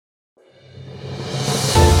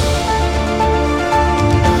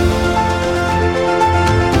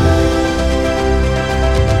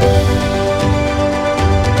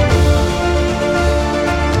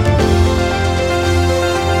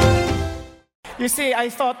You see, I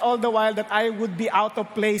thought all the while that I would be out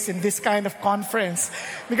of place in this kind of conference.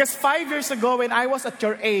 Because 5 years ago, when I was at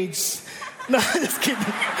your age, no, just kidding.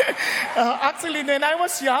 Actually, when I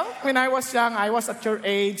was young, I was at your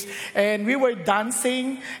age, and we were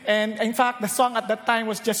dancing. And in fact, the song at that time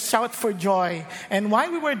was just "Shout for Joy." And while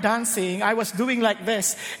we were dancing, I was doing like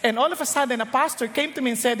this. And all of a sudden, a pastor came to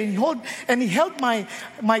me and said, and he held my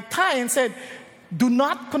tie and said, "Do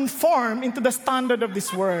not conform into the standard of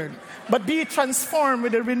this world, but be transformed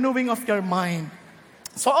with the renewing of your mind."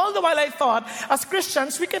 So all the while I thought, as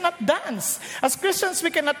Christians, we cannot dance. As Christians,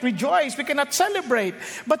 we cannot rejoice. We cannot celebrate.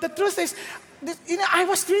 But the truth is, I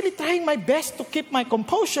was really trying my best to keep my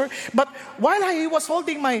composure. But while I was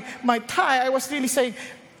holding my tie, I was really saying,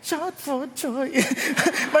 "Shout for joy."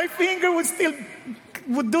 My finger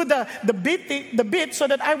would do the beat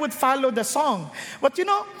so that I would follow the song. But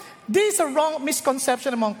this is a wrong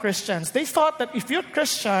misconception among Christians. They thought that if you're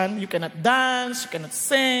Christian, you cannot dance, you cannot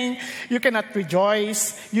sing, you cannot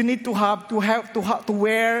rejoice. You need to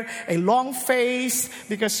wear a long face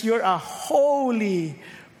because you're a holy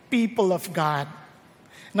people of God.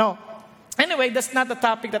 Now, anyway, that's not the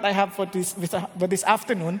topic that I have for this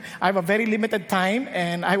afternoon. I have a very limited time,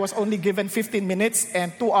 and I was only given 15 minutes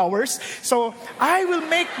and 2 hours. So I will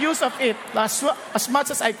make use of it as much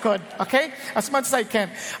as I could, okay? As much as I can.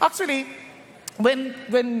 Actually,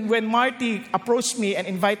 when Marty approached me and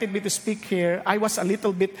invited me to speak here, I was a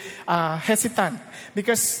little bit hesitant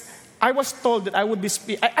because I was told that I would be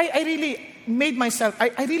speaking. I really made myself,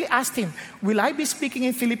 I really asked him, will I be speaking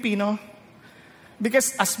in Filipino?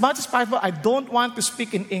 Because as much as possible, I don't want to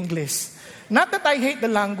speak in English. Not that I hate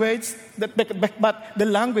the language, but the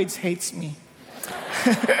language hates me.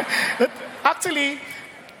 Actually,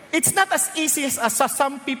 it's not as easy as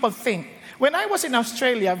some people think. When I was in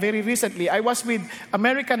Australia very recently, I was with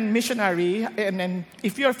American missionary, and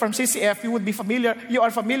if you're from CCF, you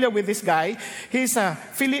are familiar with this guy. He's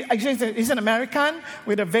an American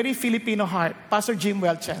with a very Filipino heart, Pastor Jim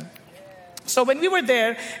Welchen. So when we were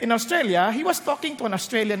there in Australia, he was talking to an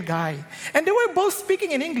Australian guy. And they were both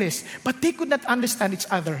speaking in English, but they could not understand each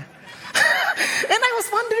other. And I was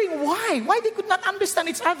wondering why they could not understand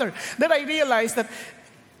each other. Then I realized that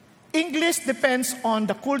English depends on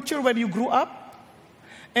the culture where you grew up.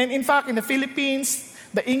 And in fact, in the Philippines,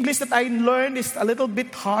 the English that I learned is a little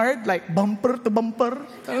bit hard, like bumper to bumper,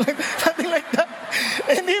 something like that.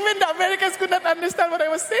 And even the Americans could not understand what I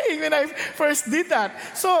was saying when I first did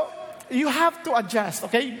that. So you have to adjust,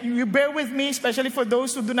 okay? You bear with me, especially for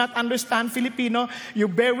those who do not understand Filipino. You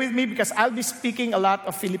bear with me because I'll be speaking a lot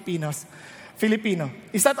of Filipino.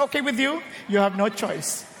 Is that okay with you? You have no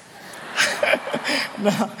choice.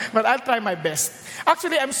 No, but I'll try my best.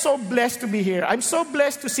 Actually, I'm so blessed to be here. I'm so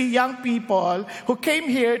blessed to see young people who came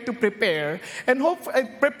here to prepare and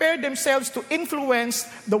prepare themselves to influence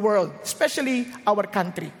the world, especially our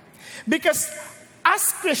country. Because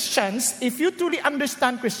as Christians, if you truly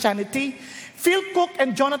understand Christianity, Phil Cook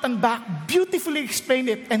and Jonathan Bach beautifully explained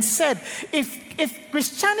it and said, if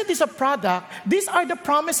Christianity is a product, these are the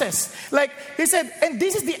promises. Like he said, and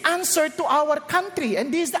this is the answer to our country,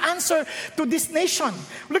 and this is the answer to this nation.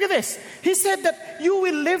 Look at this. He said that you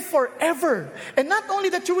will live forever. And not only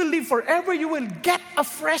that you will live forever, you will get a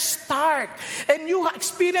fresh start. And you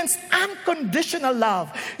experience unconditional love.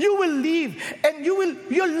 You will live, and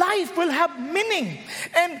your life will have meaning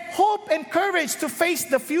and hope and courage to face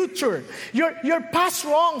the future. Your past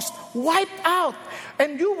wrongs wiped out,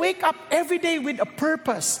 and you wake up every day with a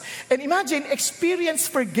purpose. And imagine, experience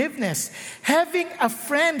forgiveness, having a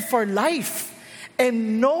friend for life,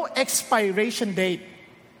 and no expiration date.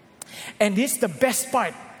 And it's the best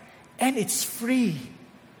part, and it's free.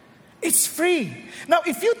 It's free. Now,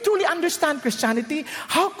 if you truly understand Christianity,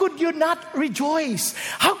 how could you not rejoice?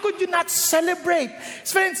 How could you not celebrate?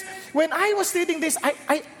 Friends, when I was reading this,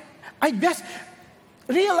 I just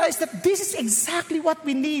realized that this is exactly what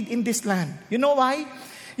we need in this land. You know why?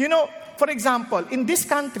 For example, in this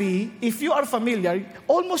country, if you are familiar,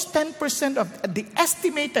 almost 10% of the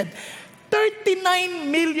estimated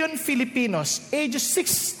 39 million Filipinos, ages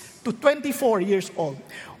 6 to 24 years old,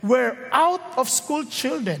 were out of school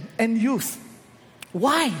children and youth.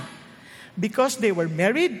 Why? Because they were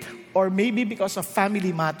married, or maybe because of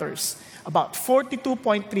family matters. About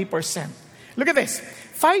 42.3%. Look at this.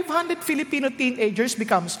 500 Filipino teenagers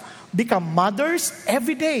become mothers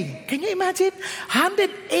every day. Can you imagine?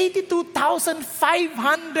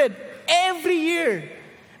 182,500 every year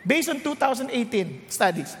Based on 2018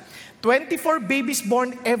 studies, 24 babies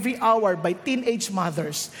born every hour by teenage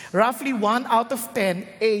mothers. Roughly 1 out of 10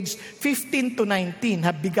 aged 15 to 19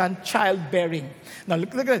 have begun childbearing. Now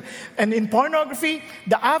look at that. And in pornography,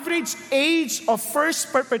 the average age of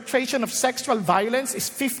first perpetration of sexual violence is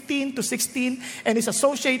 15 to 16 and is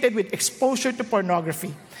associated with exposure to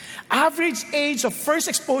pornography. Average age of first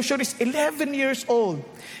exposure is 11 years old.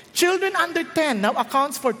 Children under 10 now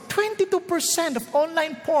accounts for 22% of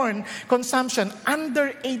online porn consumption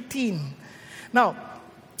under 18. Now,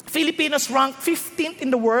 Filipinos rank 15th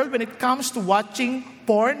in the world when it comes to watching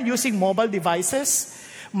porn using mobile devices.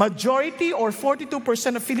 Majority or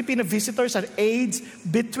 42% of Filipino visitors are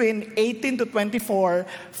aged between 18 to 24,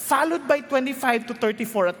 followed by 25 to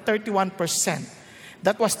 34 at 31%.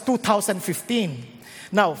 That was 2015.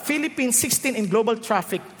 Now, Philippines 16 in global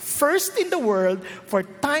traffic, first in the world for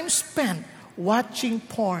time spent watching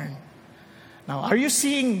porn. Now, are you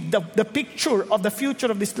seeing the picture of the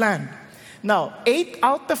future of this land? Now, 8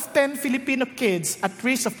 out of 10 Filipino kids at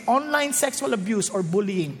risk of online sexual abuse or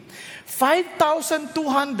bullying.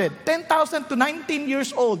 5,200, 10,000 to 19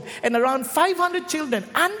 years old, and around 500 children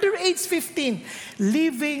under age 15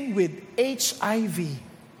 living with HIV.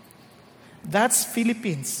 That's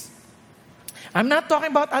Philippines. I'm not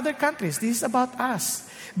talking about other countries. This is about us.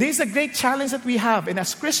 This is a great challenge that we have. And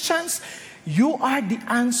as Christians, you are the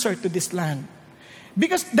answer to this land.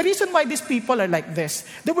 Because the reason why these people are like this,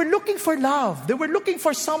 they were looking for love. They were looking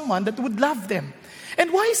for someone that would love them.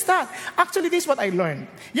 And why is that? Actually, this is what I learned.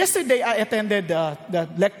 Yesterday, I attended the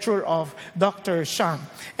lecture of Dr. Shang.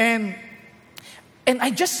 And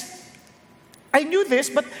I knew this,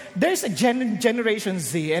 but there's a Generation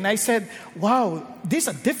Z. And I said, wow, this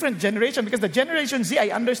is a different generation. Because the Generation Z,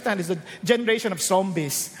 I understand, is the generation of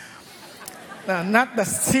zombies. Not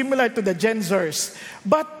similar to the Gen Zers.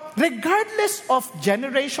 But regardless of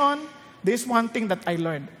generation, there's one thing that I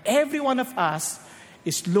learned. Every one of us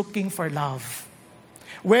is looking for love.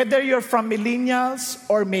 Whether you're from millennials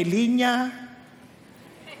or millennia,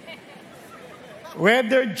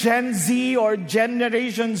 whether Gen Z or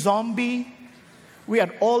Generation Zombie, we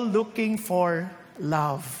are all looking for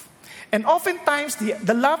love. And oftentimes,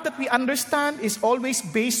 the love that we understand is always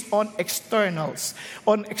based on externals,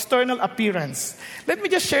 on external appearance. Let me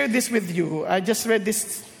just share this with you. I just read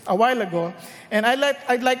this a while ago, and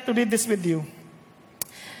I'd like to read this with you.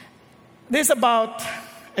 This is about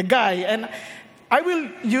a guy, and I will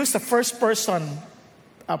use the first person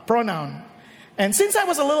pronoun. And since I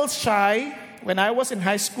was a little shy when I was in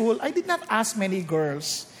high school, I did not ask many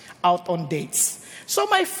girls out on dates. So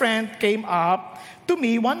my friend came up to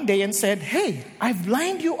me one day and said, "Hey, I've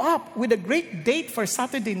lined you up with a great date for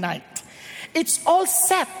Saturday night. It's all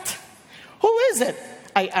set." "Who is it?"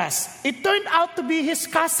 I asked. It turned out to be his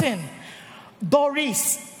cousin,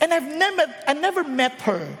 Doris. And I never met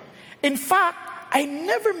her. In fact, I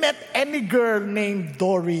never met any girl named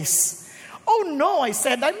Doris. "Oh no," I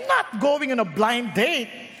said, "I'm not going on a blind date."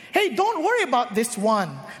 "Hey, don't worry about this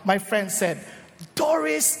one," my friend said.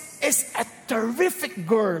 "Doris is a terrific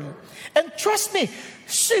girl. And trust me,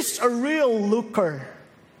 she's a real looker."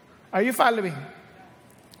 Are you following?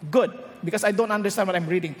 Good, because I don't understand what I'm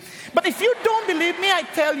reading. But if you don't believe me, I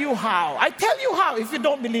tell you how. I tell you how if you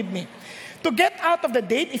don't believe me. To get out of the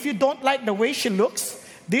date, if you don't like the way she looks,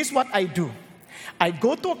 this is what I do. I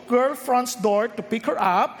go to a girl front's door to pick her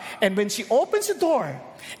up, and when she opens the door,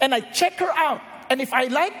 and I check her out, and if I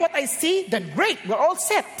like what I see, then great, we're all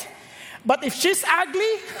set. But if she's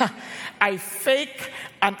ugly, I fake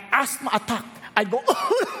an asthma attack. I go,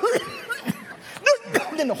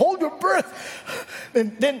 then hold your breath.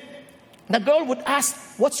 Then the girl would ask,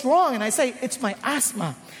 "What's wrong?" And I say, "It's my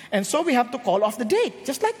asthma." And so we have to call off the date,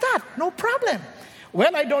 just like that, no problem.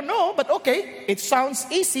 "Well, I don't know, but okay, it sounds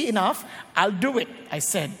easy enough. I'll do it," I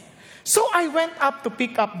said. So I went up to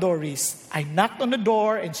pick up Doris. I knocked on the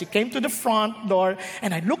door, and she came to the front door,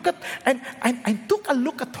 and I took a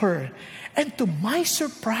look at her. And to my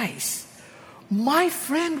surprise, my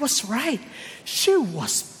friend was right. She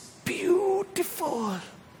was beautiful.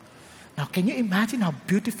 Now, can you imagine how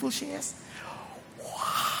beautiful she is?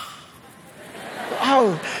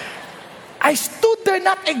 Wow. I stood there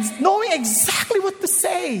not knowing exactly what to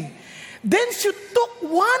say. Then she took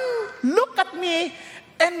one look at me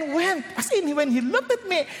and went, as in when he looked at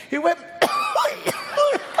me, he went,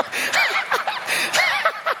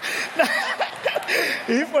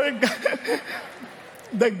 he forgot.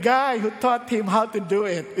 The guy who taught him how to do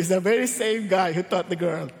it is the very same guy who taught the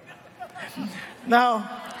girl.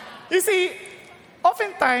 Now, you see,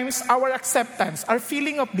 oftentimes our acceptance, our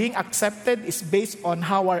feeling of being accepted is based on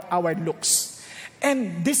how our looks.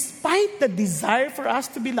 And despite the desire for us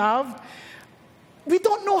to be loved, we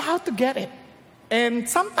don't know how to get it. And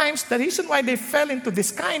sometimes the reason why they fell into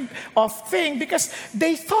this kind of thing, because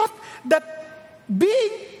they thought that being,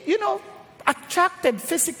 attracted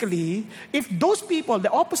physically, if those people, the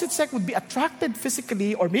opposite sex, would be attracted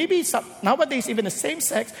physically, or maybe nowadays even the same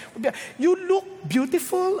sex, you look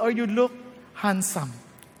beautiful or you look handsome.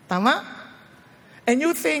 Tama? And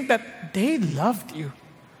you think that they loved you.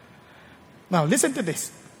 Now, listen to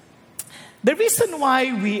this. The reason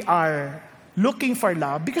why we are looking for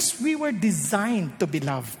love, because we were designed to be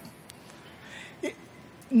loved.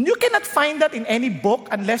 You cannot find that in any book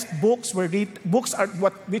unless books were written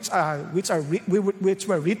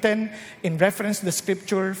in reference to the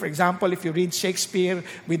scripture. For example, if you read Shakespeare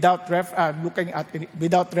without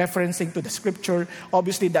referencing to the scripture,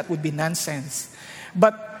 obviously that would be nonsense.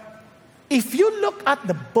 But if you look at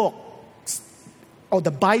the book or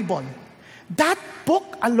the Bible, that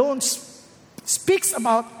book alone speaks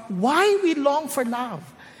about why we long for love.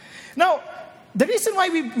 Now, the reason why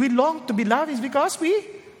we long to be loved is because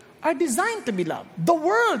we are designed to be loved. The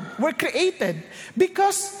world were created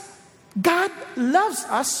because God loves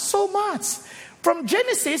us so much. From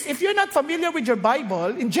Genesis, if you're not familiar with your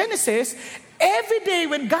Bible, in Genesis, every day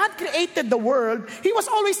when God created the world, He was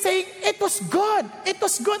always saying, it was good. It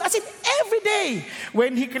was good. As in every day.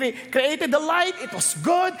 When He created the light, it was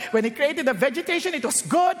good. When He created the vegetation, it was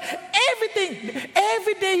good. Everything.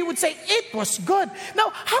 Every day He would say, it was good. Now,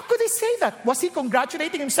 how could He say that? Was He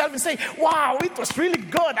congratulating Himself and saying, wow, it was really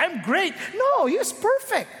good. I'm great. No, He was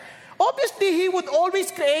perfect. Obviously, He would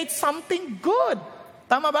always create something good.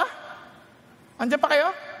 Tama ba? Andiyan pa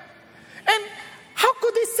kayo? And how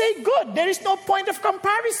could He say good? There is no point of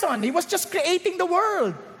comparison. He was just creating the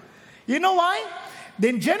world. You know why?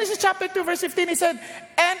 Then Genesis chapter 2 verse 15, He said,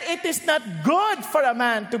 and it is not good for a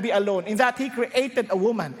man to be alone, in that He created a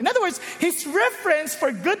woman. In other words, His reference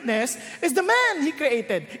for goodness is the man He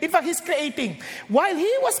created. In fact, He's creating. While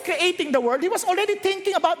He was creating the world, He was already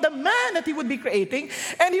thinking about the man that He would be creating.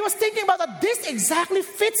 And He was thinking about that this exactly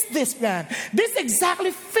fits this man. This exactly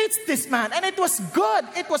fits this man. And it was good.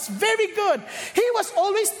 It was very good. He was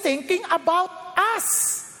always thinking about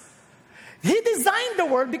us. He designed the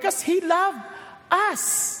world because He loved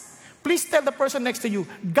us. Please tell the person next to you,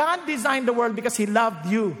 God designed the world because He loved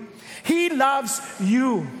you. He loves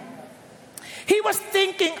you. He was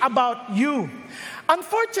thinking about you.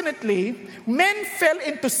 Unfortunately, men fell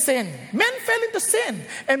into sin. Men fell into sin.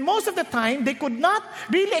 And most of the time, they could not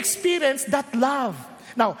really experience that love.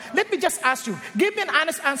 Now, let me just ask you, give me an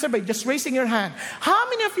honest answer by just raising your hand. How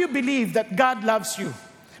many of you believe that God loves you?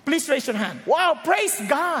 Please raise your hand. Wow, praise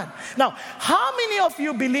God. Now, how many of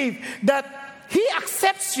you believe that He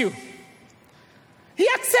accepts you? He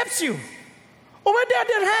accepts you. Over there,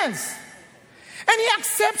 their hands. And He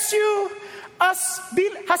accepts you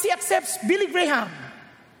as He accepts Billy Graham.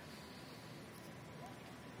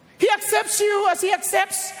 He accepts you as He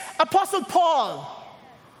accepts Apostle Paul.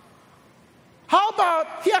 How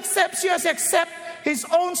about He accepts you as He accepts His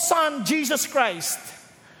own Son, Jesus Christ?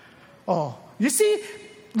 Oh, you see,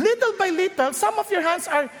 little by little, some of your hands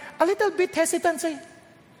are a little bit hesitant, saying,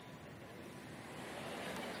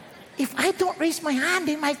 if I don't raise my hand,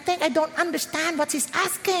 they might think I don't understand what He's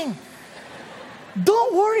asking.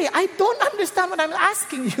 Don't worry, I don't understand what I'm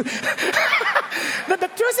asking you. But the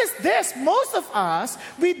truth is this, most of us,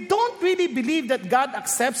 we don't really believe that God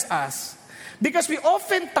accepts us. Because we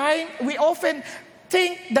often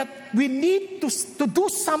think that we need to do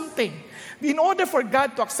something in order for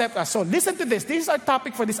God to accept us. So listen to this. This is our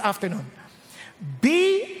topic for this afternoon.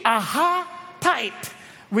 Be aha tight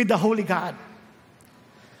with the Holy God.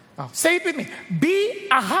 Oh, say it with me. Be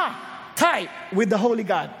aha tight with the Holy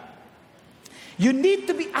God. You need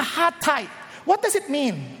to be aha tight. What does it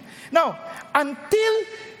mean? Now, until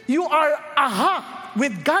you are aha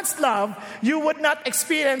with God's love, you would not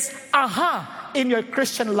experience aha in your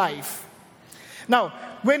Christian life. Now,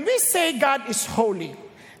 when we say God is holy,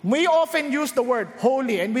 we often use the word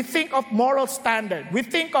holy and we think of moral standard. We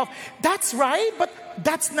think of, that's right, but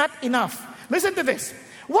that's not enough. Listen to this.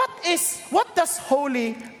 What does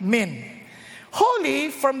holy mean? Holy,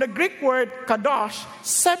 from the Greek word kadosh,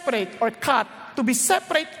 separate or cut, to be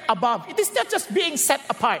separate above. It is not just being set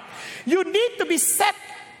apart. You need to be set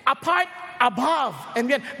apart above and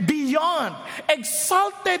then beyond,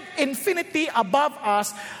 exalted infinity above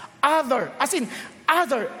us, other. As in,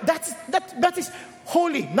 other. That is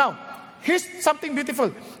holy. Now, here's something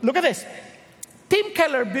beautiful. Look at this. Tim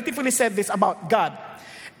Keller beautifully said this about God.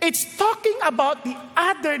 It's talking about the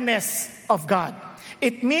otherness of God.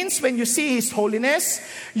 It means when you see His holiness,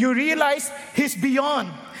 you realize He's beyond.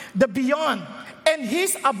 The beyond. and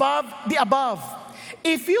He's above the above.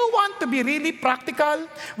 If you want to be really practical,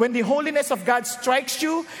 when the holiness of God strikes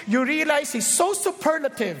you, you realize He's so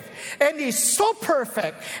superlative, and He's so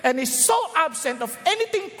perfect, and He's so absent of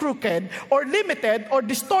anything crooked or limited or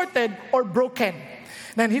distorted or broken.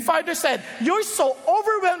 Then He further said, you're so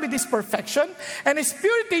overwhelmed with His perfection and His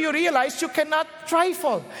purity, you realize you cannot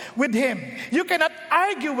trifle with Him. You cannot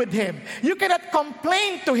argue with Him. You cannot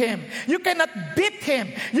complain to Him. You cannot beat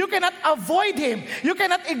Him. You cannot avoid Him. You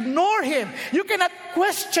cannot ignore Him. You cannot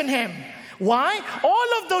question Him. Why?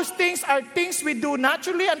 All of those things are things we do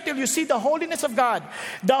naturally until you see the holiness of God.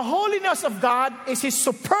 The holiness of God is His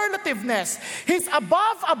superlativeness, His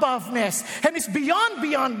aboveness, and His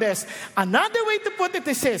beyondness. Another way to put it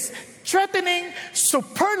is His threatening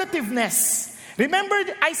superlativeness. Remember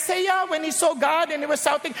Isaiah when he saw God and he was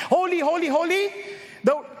shouting, holy, holy, holy?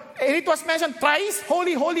 It was mentioned thrice,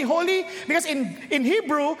 holy, holy, holy. Because in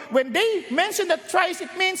Hebrew, when they mention that thrice,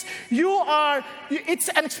 it means it's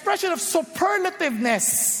an expression of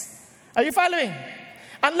superlativeness. Are you following?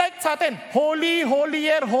 Unlike sa atin, holy,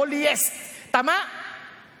 holier, holiest. Tama?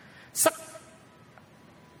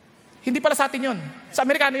 Hindi pala sa atin yun. Sa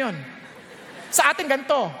Amerikano yun. Sa atin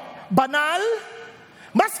ganito, banal,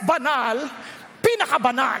 mas banal,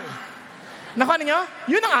 pinakabanal. Nakuha niyo?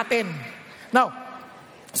 Yun ang atin. Now,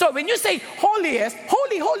 so when you say holiest,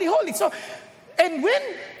 holy, holy, holy. So, and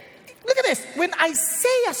look at this. When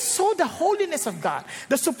Isaiah saw the holiness of God,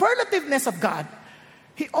 the superlativeness of God,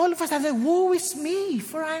 he all of a sudden said, woe is me,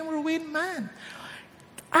 for I am a ruined man.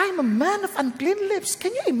 I'm a man of unclean lips.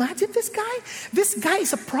 Can you imagine this guy? This guy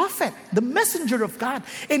is a prophet, the messenger of God.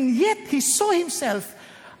 And yet he saw himself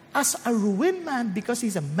as a ruined man because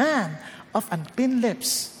he's a man of unclean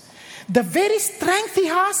lips. The very strength he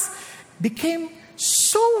has became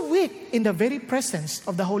so weak in the very presence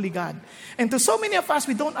of the Holy God. And to so many of us,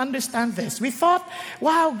 we don't understand this. We thought,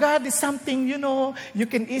 wow, God is something, you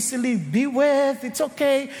can easily be with. It's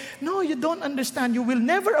okay. No, you don't understand. You will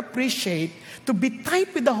never appreciate to be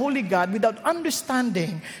tight with the Holy God without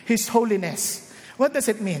understanding His holiness. What does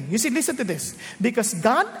it mean? You see, listen to this. Because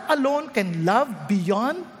God alone can love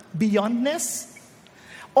beyondness.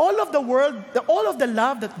 All of the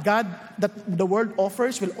love that the world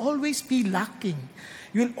offers will always be lacking.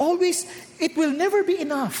 It will never be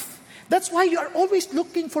enough. That's why you are always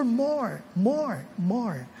looking for more.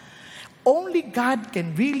 Only God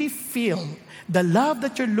can really feel the love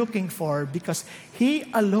that you're looking for because He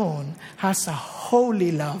alone has a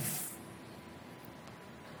holy love.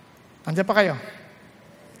 Andiyan pa kayo?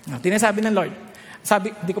 Tinasabi ng Lord.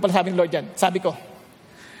 Hindi ko pala sabing Lord yan. Sabi ko,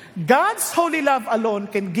 God's holy love alone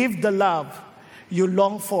can give the love you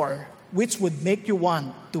long for, which would make you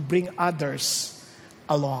want to bring others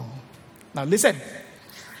along. Now listen,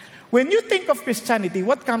 when you think of Christianity,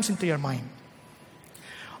 what comes into your mind?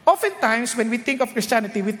 Oftentimes, when we think of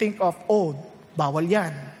Christianity, we think of, bawal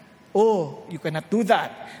yan. You cannot do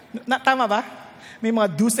that. Tama ba? May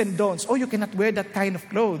mga do's and don'ts. You cannot wear that kind of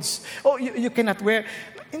clothes. You cannot wear...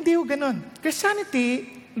 Hindi ho ganun.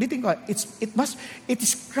 Christianity... it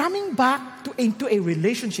is coming back into a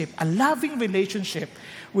relationship, a loving relationship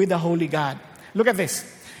with the Holy God. Look at this.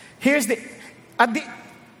 In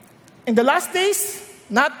the last days,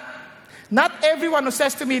 not everyone who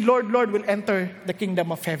says to me, Lord, Lord, will enter the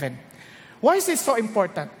kingdom of heaven. Why is this so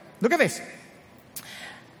important? Look at this.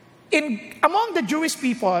 Among the Jewish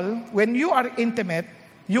people, when you are intimate,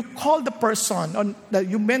 you call the person,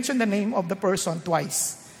 you mention the name of the person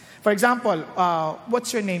twice. For example,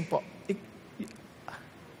 what's your name po?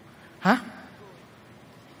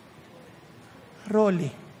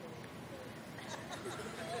 Rolly.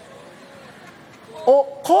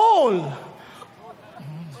 Cole.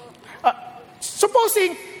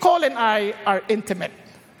 Supposing Cole and I are intimate,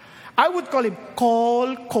 I would call him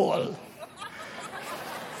Cole.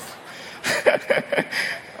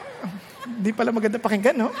 Di pala maganda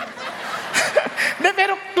pakinggan, no?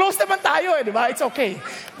 Pero close naman tayo, di ba? It's okay.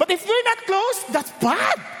 But if you're not close, that's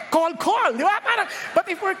bad. Call, di ba? But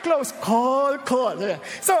if we're close, call.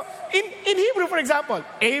 So, in Hebrew, for example,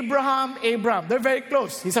 Abraham, they're very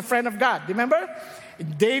close. He's a friend of God. Remember?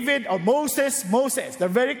 David or Moses. They're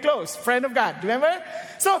very close. Friend of God. Remember?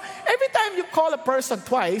 So, every time you call a person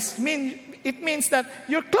twice, it means that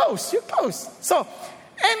you're close. So,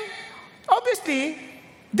 and obviously,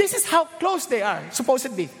 this is how close they are,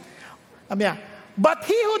 supposedly. But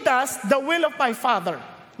he who does the will of my Father.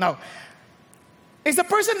 Now, is the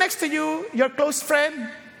person next to you your close friend?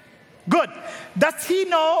 Good. Does he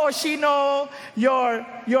know or she know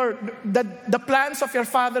the plans of your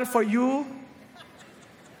Father for you?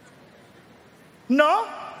 No?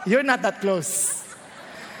 You're not that close.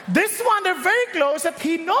 This one, they're very close that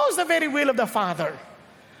he knows the very will of the Father.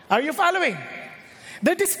 Are you following?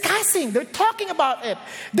 They're discussing, they're talking about it.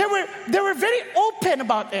 They were very open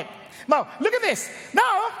about it. Now, look at this.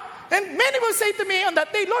 Now, and many will say to me on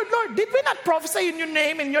that day, Lord, Lord, did we not prophesy in your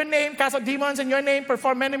name, cast out demons, in your name,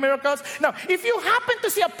 perform many miracles? Now, if you happen to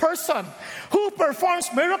see a person who performs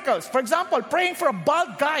miracles, for example, praying for a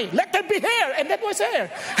bald guy, let there be hair, and that was hair.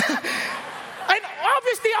 And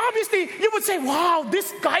obviously, you would say, wow,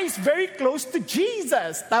 this guy is very close to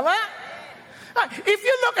Jesus. Tama? If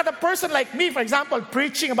you look at a person like me, for example,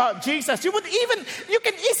 preaching about Jesus, you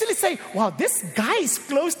can easily say, wow, this guy is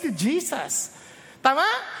close to Jesus. Tama?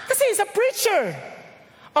 Kasi he's a preacher.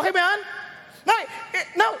 Okay ba yan?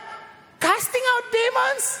 Now, casting out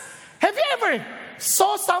demons, have you ever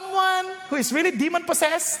saw someone who is really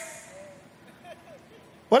demon-possessed?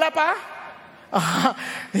 Wala pa?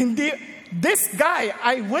 Hindi. This guy,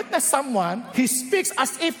 I witnessed someone, he speaks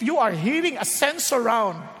as if you are hearing a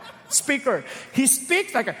surround speaker. He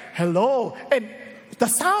speaks like, hello, and the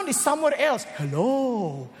sound is somewhere else.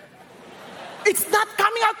 Hello. It's not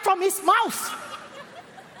coming out from his mouth.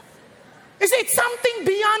 You see, it's something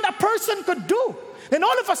beyond a person could do. Then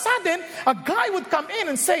all of a sudden, a guy would come in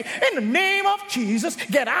and say, in the name of Jesus,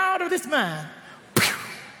 get out of this man.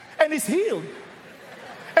 And he's healed.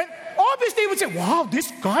 And obviously, he would say, wow, this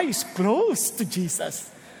guy is close to Jesus.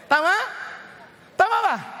 Tama? Tama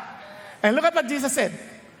ba? And look at what Jesus said.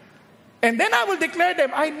 And then I will declare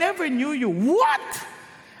them, I never knew you. What?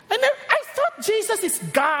 I thought Jesus is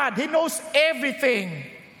God. He knows everything.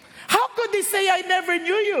 How could they say, I never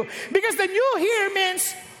knew you? Because the new here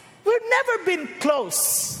means we've never been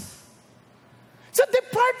close. So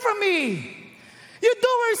depart from me. You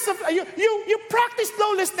doers of, you practice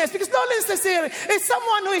lawlessness, because lawlessness here is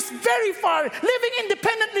someone who is very far, living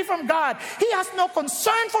independently from God. He has no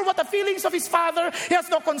concern for what the feelings of his Father. He has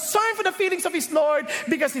no concern for the feelings of his Lord,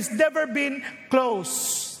 because he's never been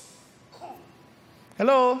close.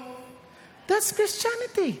 Hello? That's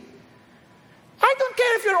Christianity. I don't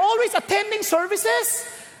care if you're always attending services,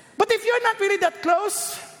 but if you're not really that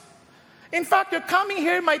close, in fact, your coming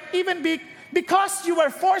here might even be because you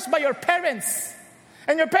were forced by your parents.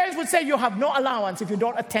 And your parents would say you have no allowance if you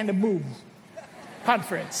don't attend a MOVE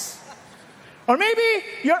conference. Or maybe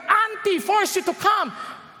your auntie forced you to come.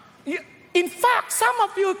 In fact, some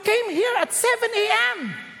of you came here at 7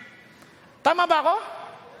 a.m. Tama ba ako?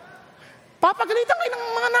 Papagalitan kayo ng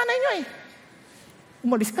mga nanay nyo eh.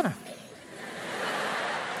 Umalis ka na.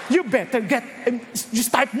 You better you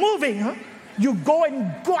start moving, huh? You go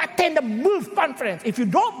attend a MOVE conference. If you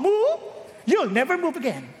don't move, you'll never move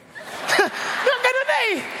again. Ganun na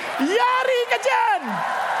eh. Yari ka dyan.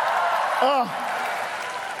 Oh.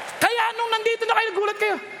 Kaya nung nandito na kayo, nagulat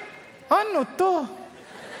kayo. Ano to?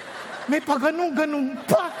 May paganong-ganong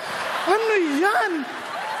pa. Ano yan?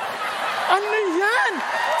 Ano yan?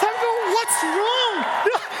 Sabi ko, what's wrong?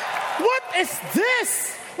 What is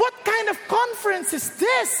this? What kind of conference is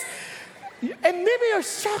this? And maybe you're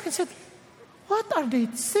shocked and said, what are they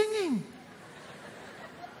singing?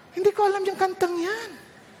 Hindi ko alam yung kantang yan.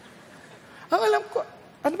 Ang alam ko,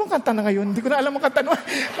 ano bang kanta na ngayon? Hindi ko na alam ang kanta na.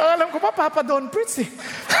 Ang alam ko pa, Papa Don Prince eh.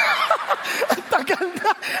 Ang tagal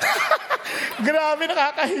na. Grabe,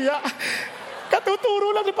 nakakahiya.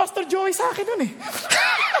 Katuturo lang ni Pastor Joey sa akin nun eh.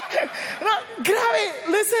 Grabe,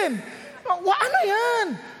 listen. Ano yan?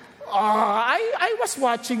 I was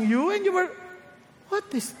watching you and you were,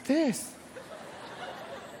 what is this?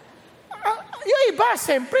 Yung iba,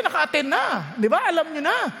 siyempre, naka-attend na. Di ba? Alam nyo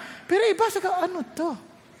na. Pero iba, saka, ano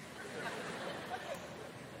to?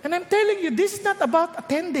 And I'm telling you, this is not about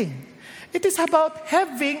attending. It is about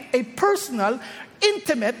having a personal,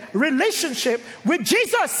 intimate relationship with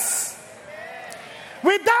Jesus.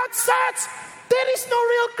 Without such, there is no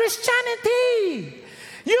real Christianity.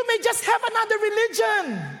 You may just have another religion.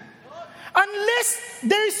 Unless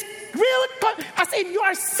there is real, as in you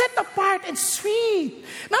are set apart and sweet.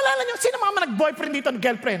 Naalala nyo, sino mga nag-boyfriend dito,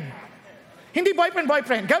 girlfriend? Hindi boyfriend.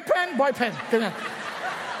 Girlfriend.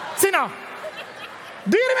 Sino?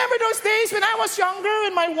 Do you remember those days when I was younger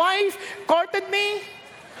and my wife courted me?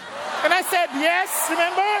 And I said, yes,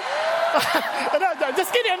 remember? No, just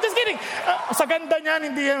kidding. Sa ganda niyan,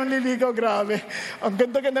 hindi yan manliligaw, grabe. Ang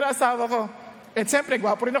ganda-ganda na asawa ko. And siyempre,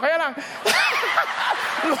 gwapo rin na kaya lang.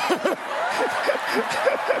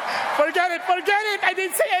 Forget it. I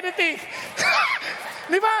didn't say anything.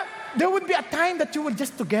 Di ba? There would be a time that you were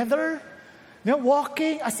just together,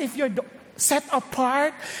 walking as if you're set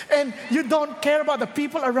apart and you don't care about the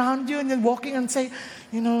people around you, and then walking and say,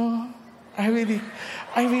 I really,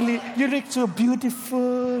 you look so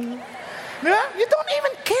beautiful. You don't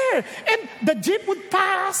even care there. And the jeep would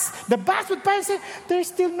pass, the bus would pass, and say, there's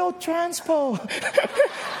still no transpo.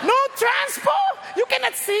 No transpo! You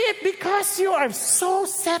cannot see it because you are so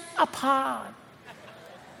set apart.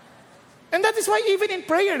 And that is why even in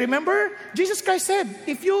prayer, remember, Jesus Christ said,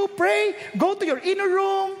 if you pray, go to your inner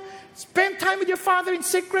room, spend time with your Father in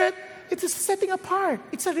secret. It is setting apart.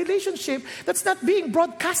 It's a relationship that's not being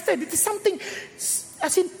broadcasted. It is something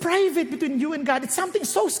as in private between you and God. It's something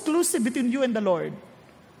so exclusive between you and the Lord.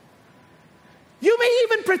 You may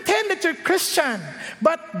even pretend that you're Christian,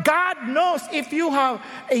 but God knows if you have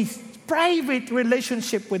a private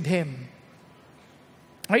relationship with Him.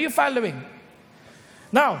 Are you following?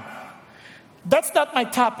 Now, that's not my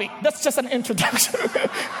topic. That's just an introduction.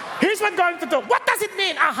 Here's what I'm going to do. What does it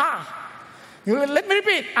mean? Aha. Let me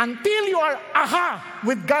repeat. Until you are aha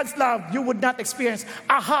with God's love, you would not experience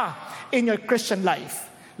aha in your Christian life.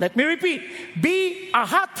 Let me repeat. Be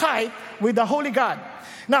aha type with the Holy God.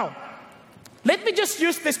 Now, let me just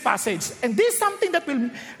use this passage. And this is something that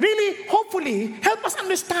will really, hopefully, help us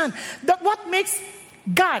understand that what makes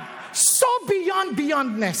God so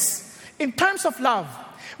beyondness in terms of love.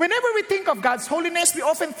 Whenever we think of God's holiness, we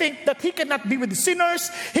often think that He cannot be with the sinners,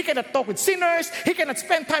 He cannot talk with sinners, He cannot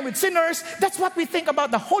spend time with sinners. That's what we think about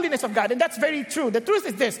the holiness of God, and that's very true. The truth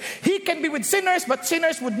is this: He can be with sinners, but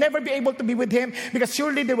sinners would never be able to be with Him because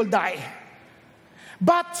surely they will die.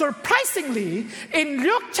 But surprisingly, in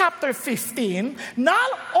Luke chapter 15,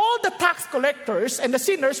 not all the tax collectors and the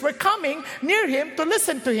sinners were coming near Him to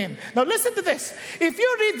listen to Him. Now listen to this. If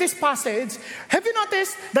you read this passage, have you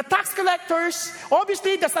noticed the tax collectors,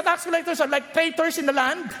 obviously the tax collectors are like traitors in the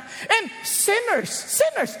land, and sinners.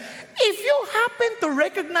 If you happen to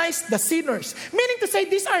recognize the sinners, meaning to say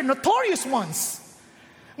these are notorious ones.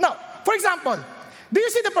 Now, for example, do you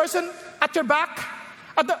see the person at your back?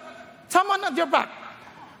 Someone at your back.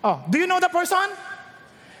 Oh, do you know the person?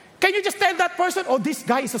 Can you just tell that person, oh, this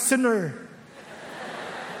guy is a sinner?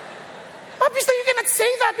 Obviously, you cannot say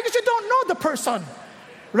that because you don't know the person.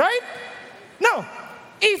 Right? Now,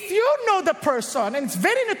 if you know the person and it's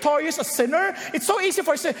very notorious a sinner, it's so easy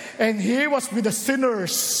for you to say, and he was with the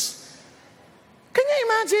sinners. Can you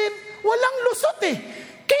imagine? Walang lusot eh.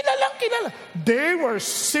 Kilala. They were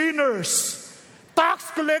sinners. Tax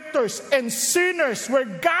collectors and sinners were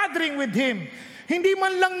gathering with Him. Hindi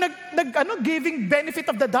man lang giving benefit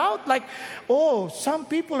of the doubt. Like, oh, some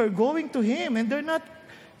people are going to Him and they're not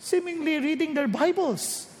seemingly reading their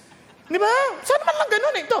Bibles. Di ba? Saan man lang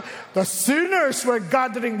ganun eh. The sinners were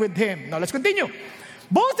gathering with Him. Now, let's continue.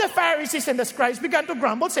 Both the Pharisees and the scribes began to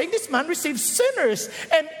grumble, saying, this man receives sinners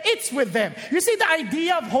and eats with them. You see the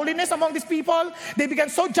idea of holiness among these people? They began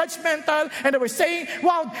so judgmental and they were saying,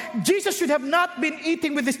 wow, Jesus should have not been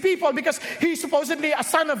eating with these people because He's supposedly a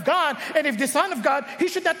son of God. And if the son of God, He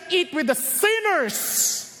should not eat with the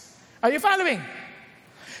sinners. Are you following?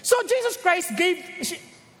 So Jesus Christ gave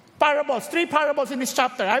parables, 3 parables in this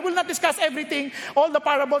chapter. I will not discuss everything, all the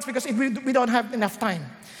parables, because we don't have enough time.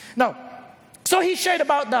 Now, so He shared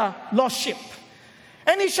about the lost sheep.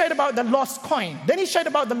 And He shared about the lost coin. Then He shared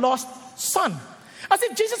about the lost son. As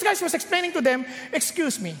if Jesus Christ was explaining to them,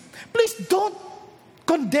 excuse me, please don't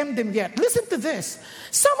condemn them yet. Listen to this.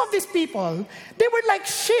 Some of these people, they were like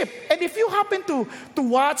sheep. And if you happen to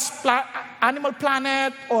watch Animal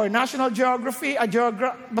Planet or National Geography,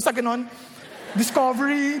 basta ganon,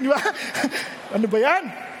 Discovery, di ba? Ano ba yan?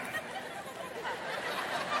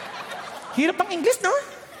 Hirap ng English, no?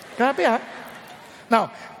 Grabe ha? Now,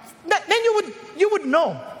 then you would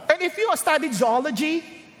know. And if you studied zoology,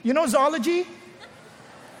 you know zoology?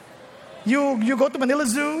 You go to Manila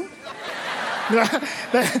Zoo.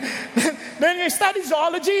 Then you study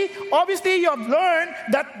zoology. Obviously, you have learned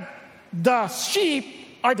that the sheep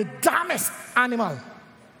are the dumbest animal.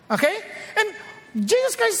 Okay? And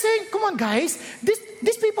Jesus Christ is saying, come on guys,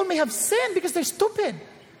 these people may have sinned because they're stupid.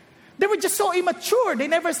 They were just so immature. They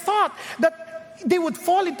never thought that they would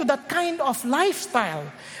fall into that kind of lifestyle.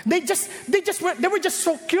 They were just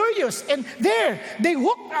so curious, and they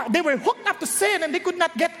were hooked up to sin, and they could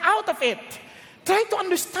not get out of it. Try to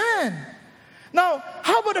understand. Now,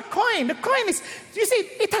 how about the coin? The coin is, you see,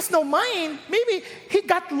 it has no mind. Maybe he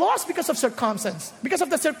got lost because of circumstance. Because of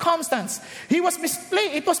the circumstance, it was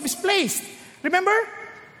misplaced. Remember?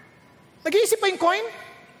 Nag-iisip pa yung coin?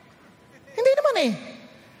 Hindi naman eh.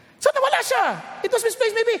 So nawala siya. It was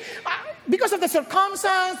misplaced. Maybe because of the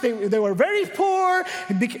circumstance, they were very poor.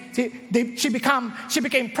 She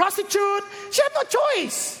became prostitute. She had no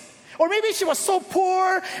choice. Or maybe she was so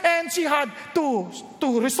poor and she had to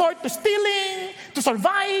resort to stealing to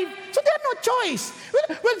survive. So they had no choice.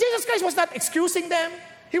 Well, Jesus Christ was not excusing them.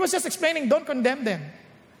 He was just explaining, don't condemn them.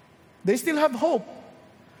 They still have hope.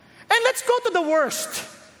 And let's go to the worst.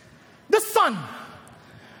 The son.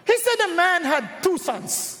 He said a man had 2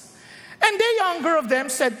 sons. And the younger of them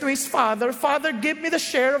said to his father, Father, give me the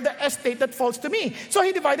share of the estate that falls to me. So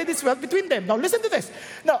he divided his wealth between them. Now listen to this.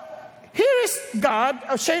 Now, here is God,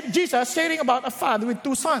 Jesus, sharing about a father with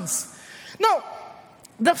 2 sons. Now,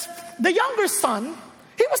 the younger son,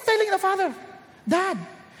 he was telling the father, Dad,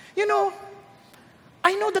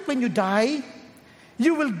 I know that when you die,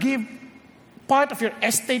 you will give part of your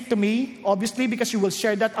estate to me, obviously, because you will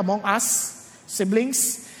share that among us,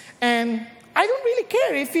 siblings. And I don't really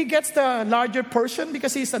care if he gets the larger portion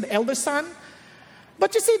because he's an elder son.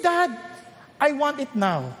 But you see, Dad, I want it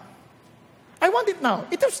now. I want it now.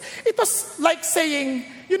 It was like saying,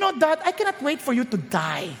 Dad, I cannot wait for you to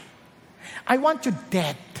die. I want you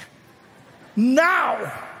dead.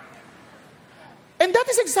 Now. And that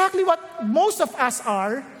is exactly what most of us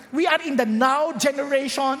are. We are in the now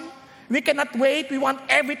generation. We cannot wait. We want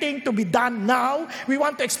everything to be done now. We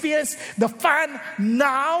want to experience the fun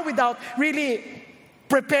now without really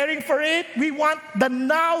preparing for it. We want the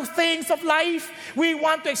now things of life. We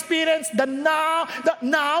want to experience the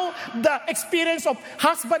experience of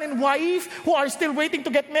husband and wife who are still waiting to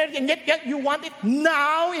get married, and yet you want it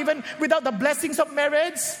now, even without the blessings of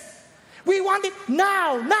marriage. We want it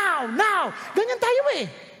now. Ganyan tayo eh.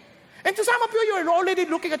 And to some of you are already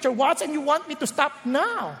looking at your watch and you want me to stop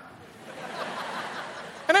now.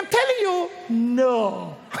 And I'm telling you,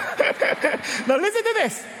 no. Now listen to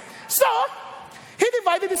this. So, he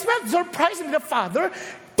divided his wealth. Surprisingly, the father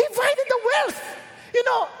divided the wealth.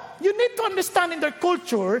 You need to understand in their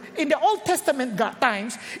culture, in the Old Testament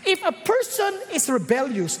times, if a person is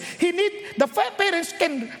rebellious, the parents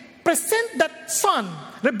can present that son,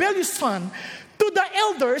 rebellious son, to the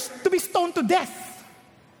elders to be stoned to death.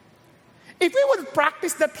 If we would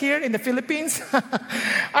practice that here in the Philippines,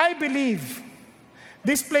 I believe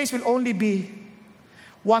this place will only be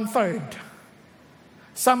 1/3.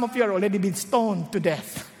 Some of you are already been stoned to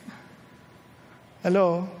death.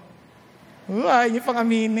 Hello? Ayaw niyo pang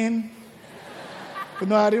aminin.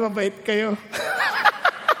 Kunwari, mabait kayo.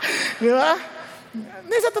 Di ba?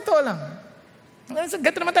 Hindi, sa totoo lang.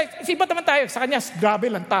 Ganito naman tayo. Sipat naman tayo. Sa kanya, grabe,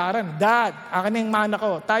 lantaran. Dad, akin na yung mana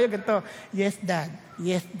ko. Tayo ganito. Yes, Dad.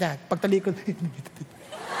 Yes, Dad. Pagtalikod.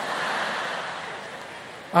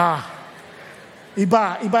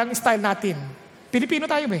 Iba ang style natin.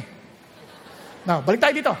 Pilipino tayo eh. Now, balik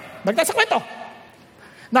tayo dito. Balik tayo sa kwento.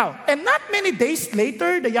 Now, and not many days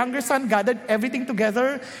later, the younger son gathered everything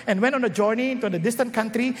together and went on a journey into the distant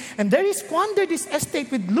country, and there he squandered his estate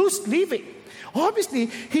with loose living. Obviously,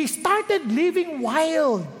 he started living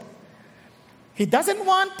wild. He doesn't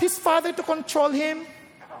want his father to control him.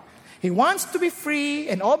 He wants to be free,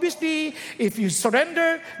 and obviously, if you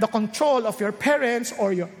surrender the control of your parents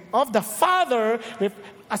or of the father,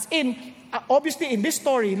 obviously in this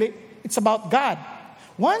story, it's about God.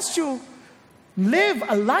 Once you live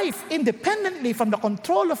a life independently from the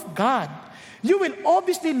control of God, you will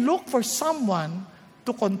obviously look for someone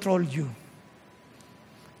to control you.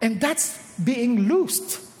 And that's being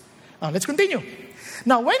loosed. Now, let's continue.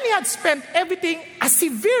 Now, when he had spent everything, a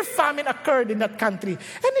severe famine occurred in that country,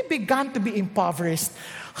 and he began to be impoverished.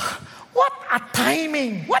 What a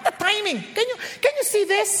timing! What a timing! Can you see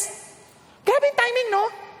this? Grabe yung timing, no?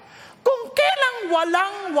 Kung kailang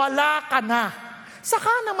walang-wala ka na, saka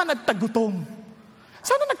naman nagtagutom.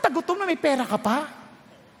 Sana nagtagutom na may pera ka pa?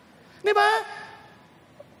 Di ba?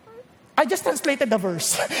 I just translated the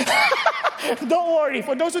verse. Don't worry.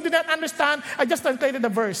 For those who did not understand, I just translated the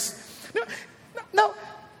verse. Now,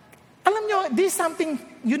 alam nyo, this is something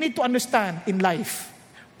you need to understand in life.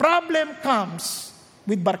 Problem comes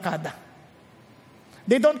with barkada.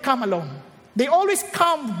 They don't come alone. They always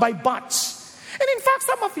come by batch. And in fact,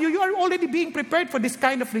 some of you are already being prepared for this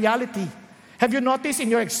kind of reality. Have you noticed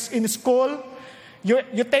in school,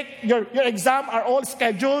 you take your exam are all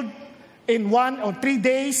scheduled in 1 or 3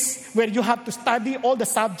 days where you have to study all the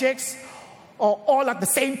subjects all at the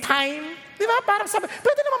same time. Di ba? Parang sabi,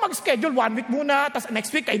 pwede naman mag-schedule 1 week muna, tapos next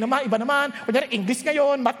week, kayo naman, iba naman. Kunyari, English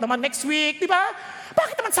ngayon, math naman next week. Di ba?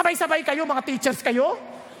 Bakit naman sabay-sabay kayo, mga teachers kayo?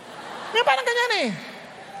 Di ba? Parang ganyan eh.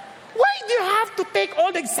 Why do you have to take all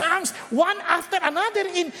the exams one after another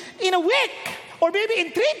in a week? Or maybe in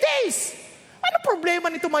 3 days? Ano problema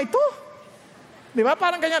nito mga ito? Di ba?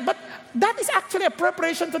 Parang ganyan. But that is actually a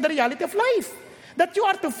preparation to the reality of life. That you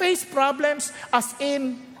are to face problems as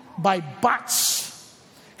in by batch.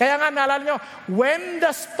 Kaya nga, naalala nyo, when the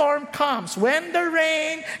storm comes, when the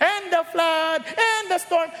rain, and the flood, and the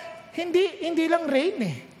storm, hindi lang rain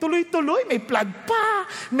eh. Tuloy-tuloy, may flood pa,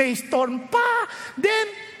 may storm pa. Then,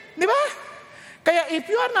 di ba? Kaya if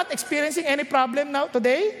you are not experiencing any problem now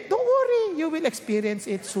today, don't worry, you will experience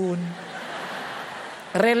it soon.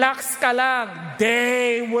 Relax ka lang.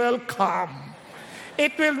 They will come.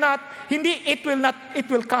 It will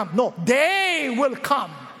come. No, they will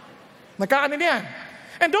come. Nagkakanin yan.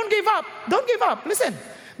 And don't give up. Don't give up. Listen.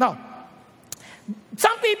 Now,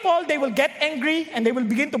 some people, they will get angry and they will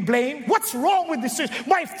begin to blame. What's wrong with this church?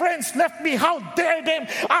 My friends left me. How dare them?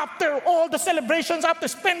 After all the celebrations, after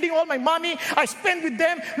spending all my money, I spend with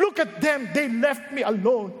them. Look at them. They left me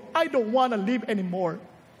alone. I don't want to live anymore.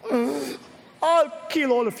 I'll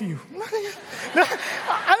kill all of you.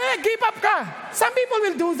 Give up ka. Some people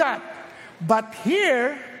will do that. But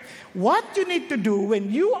here, what you need to do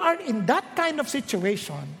when you are in that kind of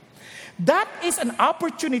situation, that is an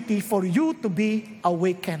opportunity for you to be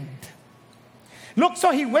awakened. Look,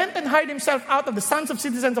 so he went and hired himself out of the sons of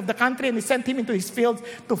citizens of the country, and he sent him into his fields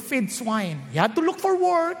to feed swine. He had to look for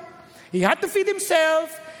work. He had to feed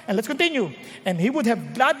himself. And let's continue. And he would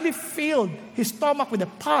have gladly filled his stomach with the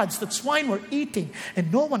pods that swine were eating.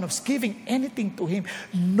 And no one was giving anything to him.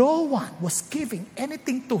 No one was giving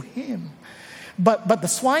anything to him. But the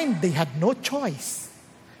swine, they had no choice.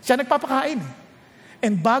 Siya nagpapakain.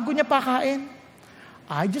 And bago niya pakain,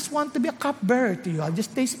 I just want to be a cupbearer to you. I'll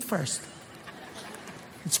just taste it first.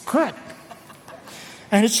 It's good.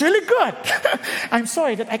 And it's really good. I'm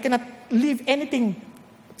sorry that I cannot leave anything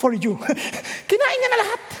for you. Kinain niya na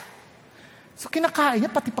lahat. So kinakain niya,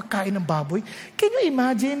 pati pagkain ng baboy. Can you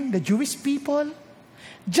imagine the Jewish people?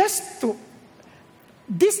 These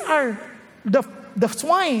are, the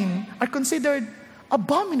swine are considered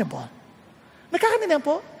abominable. Nakakanin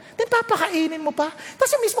po? Then papakainin mo pa.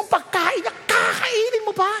 Tapos yung mismong pagkain niya, kakainin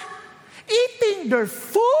mo pa. Eating their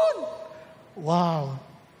food. Wow.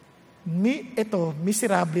 Ito,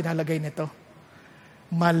 miserable na lagay nito.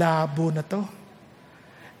 Malabo na to.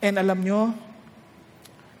 And alam nyo,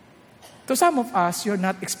 to some of us, you're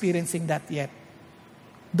not experiencing that yet.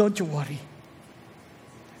 Don't you worry.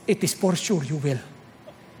 It is for sure you will.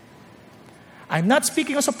 I'm not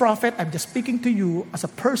speaking as a prophet. I'm just speaking to you as a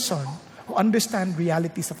person who understands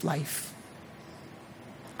realities of life.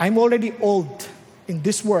 I'm already old in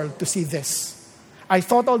this world to see this. I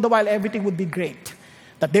thought all the while everything would be great,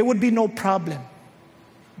 that there would be no problem.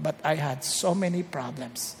 But I had so many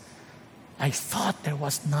problems. I thought there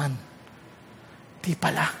was none. Di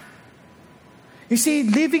pala. You see,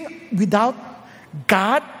 living without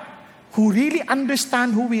God, who really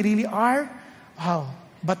understand who we really are, wow.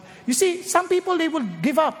 But you see, some people, they will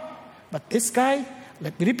give up. But this guy,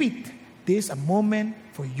 let me repeat, this is a moment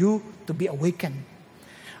for you to be awakened.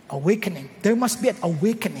 Awakening. There must be an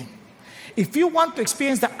awakening. If you want to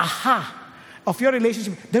experience the aha of your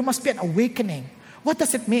relationship, there must be an awakening. What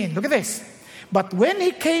does it mean? Look at this. But when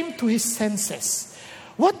he came to his senses,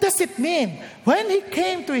 what does it mean? When he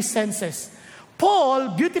came to his senses,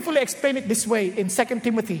 Paul beautifully explained it this way in 2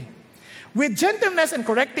 Timothy. With gentleness and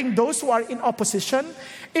correcting those who are in opposition,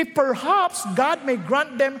 if perhaps God may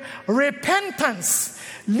grant them repentance,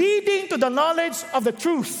 leading to the knowledge of the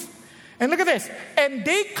truth. And look at this. And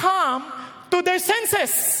they come to their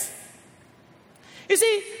senses. You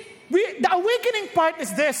see, the awakening part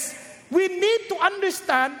is this. We need to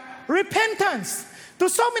understand repentance. To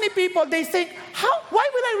so many people, they think, why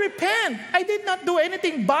will I repent? I did not do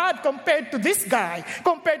anything bad compared to this guy,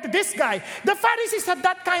 compared to this guy. The Pharisees had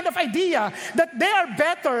that kind of idea that they are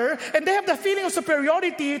better and they have the feeling of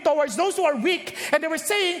superiority towards those who are weak. And they were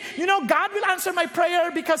saying, God will answer my prayer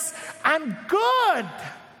because I'm good.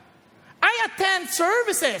 I attend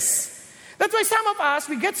services. That's why some of us,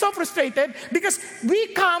 we get so frustrated because we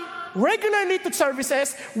come regularly to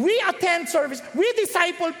services, we attend service, we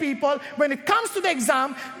disciple people when it comes to the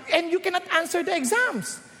exam, and you cannot answer the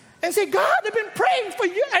exams. And say, God, I've been praying for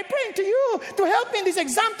you. I'm praying to you to help me in this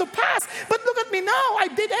exam to pass. But look at me now. I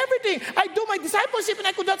did everything. I do my discipleship and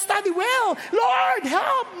I could not study well. Lord,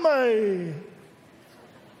 help me.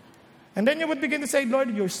 And then you would begin to say,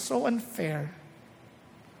 Lord, you're so unfair.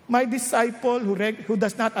 My disciple who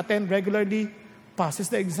does not attend regularly passes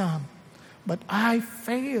the exam. But I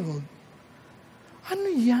failed. Ano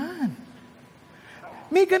yan?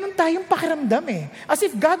 May ganun tayong pakiramdam eh. As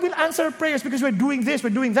if God will answer prayers because we're doing this,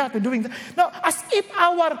 we're doing that, we're doing that. No, as if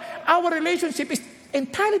our relationship is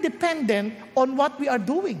entirely dependent on what we are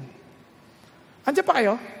doing. Andiyan pa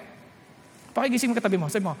kayo? Pakigising mo katabi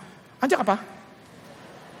mo. Sabi mo, andiyan ka pa?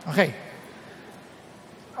 Okay.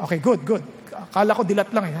 Okay, good. Akala ko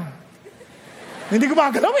dilat lang eh. Hindi ko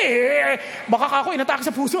magalaw eh. Baka ako inatake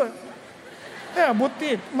sa puso eh.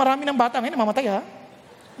 Buti. Marami ng bata ngayon namamatay ha.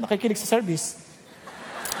 Nakikinig sa service.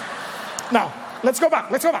 Now, let's go back.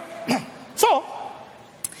 So,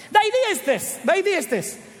 the idea The idea is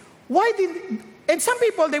this. And some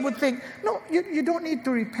people, they would think, no, you don't need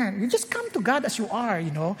to repent. You just come to God as you are,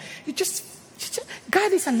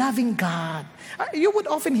 God is a loving God. You would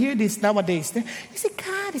often hear this nowadays. You say,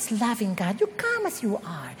 God is loving God. You come as you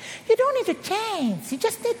are. You don't need to change. You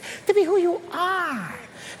just need to be who you are.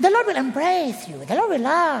 The Lord will embrace you. The Lord will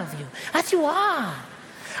love you as you are.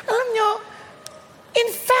 Alam nyo,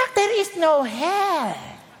 in fact, there is no hell.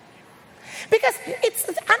 Because it's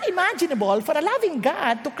unimaginable for a loving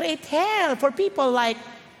God to create hell for people like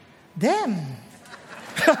them.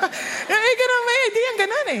 Ganun, may idea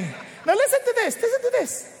ganun eh. Now listen to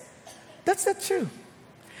this. That's not true.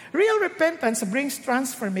 Real repentance brings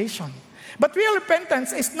transformation. But real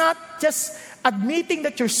repentance is not just admitting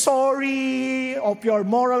that you're sorry of your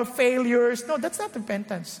moral failures. No, that's not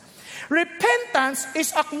repentance. Repentance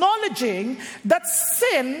is acknowledging that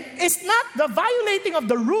sin is not the violating of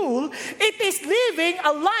the rule. It is living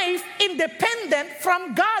a life independent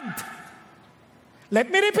from God. Let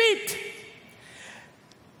me repeat.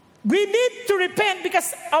 We need to repent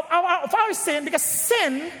because of our sin, because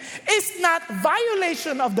sin is not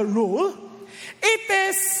violation of the rule. It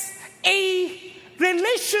is a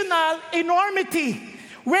relational enormity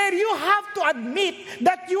where you have to admit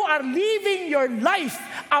that you are living your life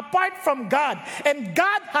apart from God. And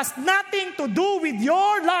God has nothing to do with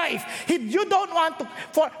your life. You don't want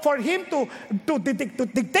for Him to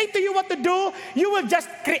dictate to you what to do. You will just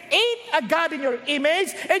create a God in your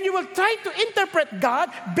image, and you will try to interpret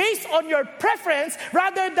God based on your preference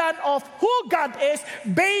rather than of who God is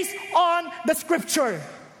based on the Scripture.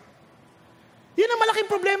 Yun ang malaking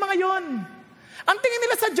problema ngayon. Ang tingin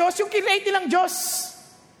nila sa Diyos, yung create nilang Diyos.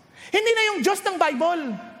 Hindi na yung Diyos ng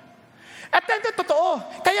Bible. At totoo.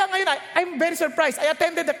 Kaya ngayon, I'm very surprised. I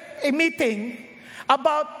attended a meeting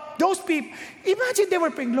about those people. Imagine they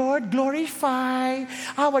were praying, Lord, glorify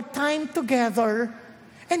our time together.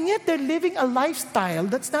 And yet they're living a lifestyle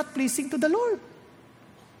that's not pleasing to the Lord.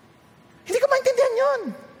 Hindi ko maintindihan yun.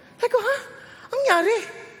 Sabi ko, Ang nangyari?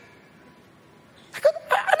 Sabi ko,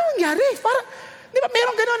 ano nangyari? Parang, di ba,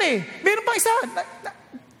 meron ganun eh. Meron pang isa.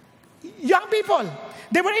 Young people.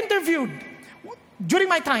 They were interviewed during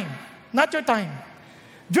my time, not your time.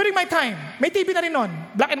 During my time, may TV na rin nun,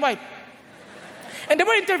 black and white. And they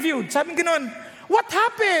were interviewed. Sabi gano'n, what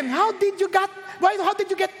happened? How did you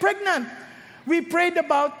get pregnant? We prayed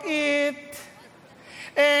about it.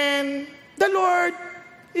 And the Lord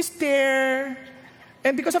is there.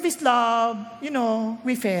 And because of His love,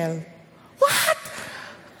 we fell. What?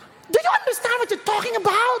 Do you understand what you're talking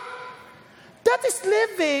about? That is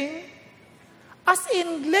living as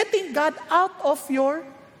in letting God out of your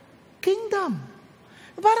kingdom.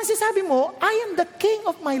 Parang sinasabi mo, I am the king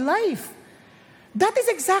of my life. That is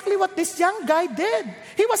exactly what this young guy did.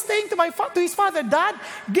 He was saying to his father, Dad,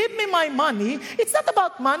 give me my money. It's not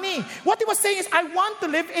about money. What he was saying is, I want to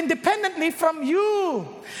live independently from you.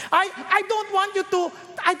 I don't want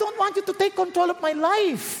you to take control of my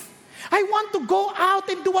life. I want to go out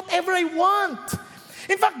and do whatever I want.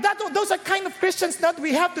 In fact, those are kind of Christians that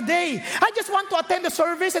we have today. I just want to attend the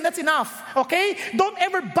service and that's enough, okay? Don't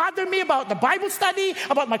ever bother me about the Bible study,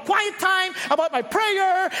 about my quiet time, about my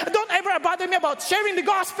prayer. Don't ever bother me about sharing the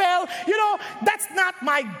gospel. That's not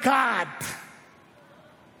my God.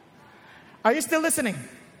 Are you still listening?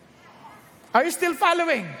 Are you still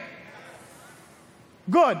following?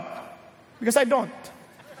 Good. Because I don't.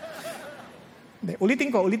 Hindi,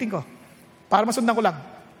 ulitin ko. Para masundan ko lang.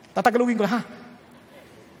 Tatagalugin ko lang, ha?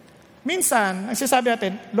 Minsan, ang sinasabi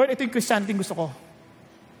natin, Lord, ito yung Christianity gusto ko.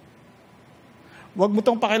 Huwag mo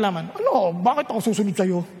itong pakialaman. Ano? Bakit ako susunod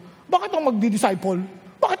sa'yo? Bakit ako magdi-disciple?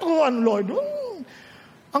 Bakit ako, Lord?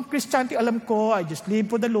 Ang Christianity, alam ko, I just live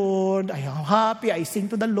for the Lord. I am happy. I sing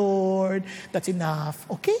to the Lord. That's enough.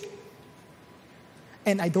 Okay?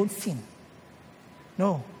 And I don't sin.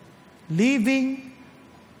 No. Living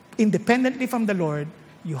independently from the Lord,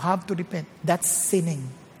 you have to repent. That's sinning.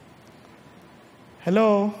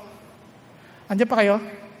 Hello? Andiyan pa kayo?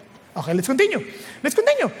 Okay, let's continue.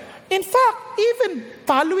 In fact, even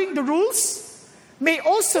following the rules may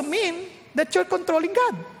also mean that you're controlling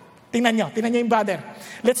God. Tingnan niyo yung brother.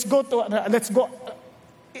 Let's go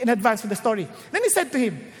in advance with the story. Then he said to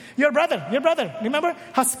him, Your brother, remember,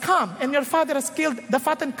 has come, and your father has killed the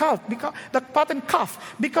fattened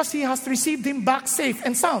calf because he has received him back safe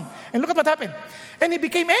and sound. And look at what happened. And he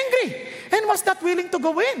became angry and was not willing to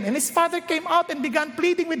go in. And his father came out and began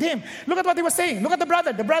pleading with him. Look at what he was saying. Look at the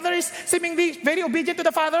brother. The brother is seemingly very obedient to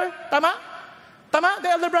the father. Tama? The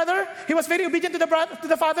elder brother. He was very obedient to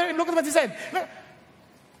the father. And look at what he said.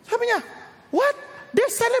 Sabi niya, what? They're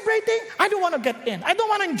celebrating. I don't want to get in. I don't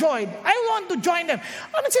want to enjoy it. I want to join them.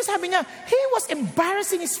 Ano sabi niya? He was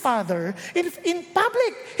embarrassing his father in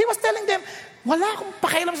public. He was telling them, wala akong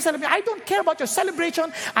pakialam sa celebration. I don't care about your celebration.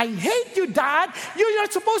 I hate you, Dad. You're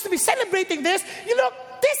supposed to be celebrating this. You know,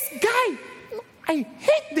 this guy, I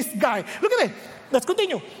hate this guy. Look at it. Let's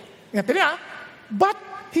continue. But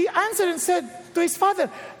he answered and said to his father,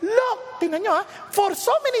 look, tingnan nyo, for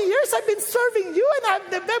so many years I've been serving you and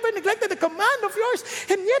I've never neglected the command of yours,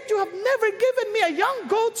 and yet you have never given me a young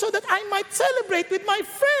goat so that I might celebrate with my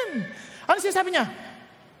friend. Ano sinasabi niya?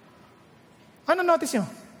 Ano notice nyo?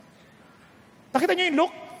 Nakita nyo yung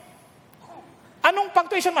look? Anong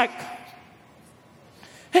punctuation mark?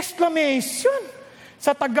 Exclamation.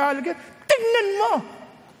 Sa Tagalog, tingnan mo.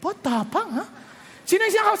 Tapang, ha? Sino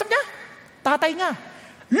yung sinakausap niya? Tatay niya.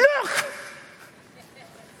 Look!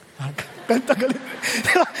 Galit.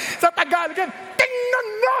 Sa Tagalog yan, tingnan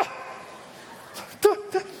mo!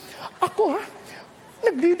 Ako, ha?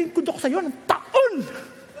 Naglilingkod ako sa iyo ng taon.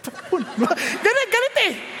 Galit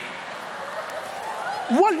eh.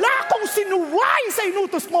 Wala akong sinuway sa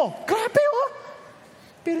inutos mo. Grabe, oh.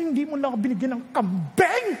 Pero hindi mo lang ako binigyan ng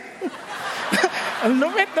kambing. Ang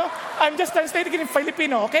lumit, no? I'm just translating it in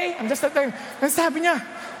Filipino, okay? I'm just translating. Ang sabi niya,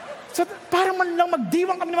 so, parang man lang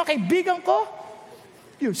magdiwang kami ng mga kaibigan ko.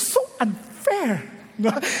 You're so unfair.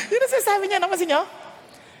 Yun ang sinasabi niya, napansin niyo?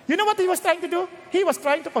 You know what he was trying to do? He was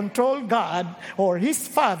trying to control God or his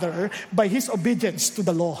father by his obedience to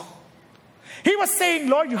the law. He was saying,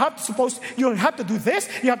 Lord, you have to do this,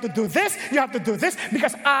 you have to do this, you have to do this,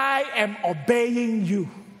 because I am obeying you.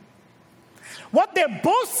 What they're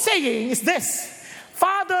both saying is this: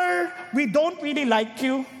 Father, we don't really like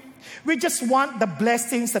you. We just want the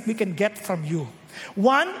blessings that we can get from you.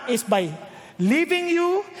 One is by leaving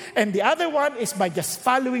you, and the other one is by just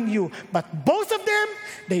following you. But both of them,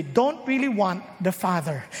 they don't really want the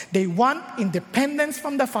Father. They want independence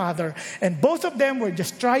from the Father. And both of them were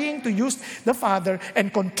just trying to use the Father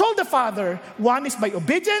and control the Father. One is by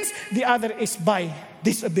obedience, the other is by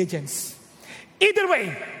disobedience. Either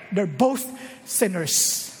way, they're both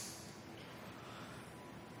sinners.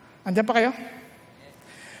 Andiyan pa kayo?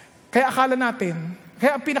 Kaya akala natin,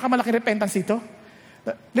 kaya ang pinakamalaking repentance dito,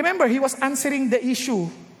 remember, he was answering the issue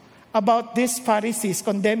about these Pharisees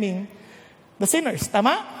condemning the sinners.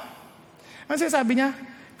 Tama? Ano sinasabi niya?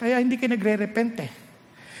 Kaya hindi kayo nagre-repent eh.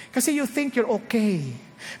 Kasi you think you're okay.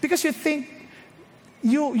 Because you think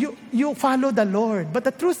you follow the Lord. But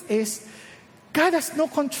the truth is, God has no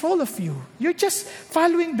control of you. You're just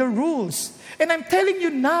following the rules. And I'm telling you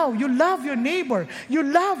now, you love your neighbor. You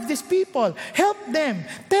love these people. Help them.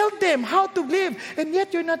 Tell them how to live. And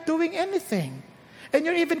yet you're not doing anything. And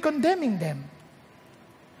you're even condemning them.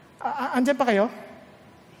 Andyan pa kayo?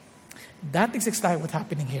 That is exactly what's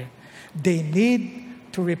happening here. They need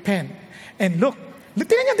to repent. And look,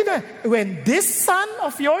 tingnan niyo, when this son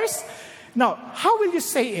of yours, now, how will you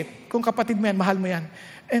say it kung kapatid mo yan, mahal mo yan?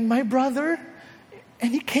 And my brother,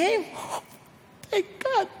 and he came. Oh, thank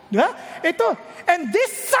God. Diba? Ito. And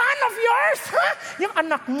this son of yours, yung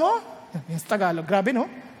anak mo, yung Tagalog, grabe no?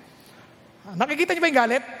 Nakikita niyo ba yung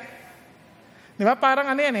galit? Diba? Parang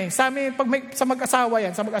ano yan eh. Sa amin, sa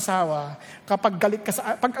mag-asawa, kapag galit ka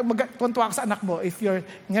pag tuwa ka sa anak mo, if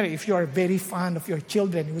you're very fond of your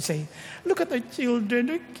children, you would say, look at our children,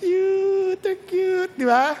 they're cute.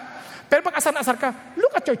 Diba? Pero pag asar-asar ka,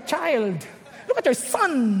 look at your child. Look at your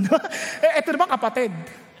son. Ito naman kapatid.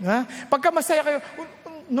 Diba? Pagka masaya kayo,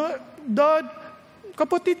 no, Dad,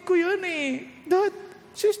 kapatid ko yun eh. Dad,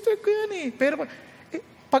 sister ko yun eh. Pero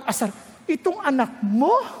pag asar, itong anak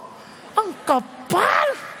mo, ang kapal!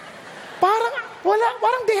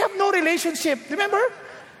 Parang they have no relationship. Remember?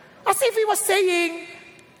 As if he was saying,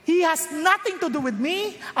 he has nothing to do with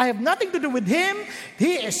me. I have nothing to do with him.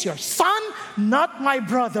 He is your son, not my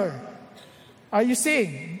brother. Are you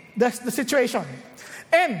seeing? That's the situation.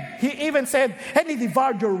 And he even said, and he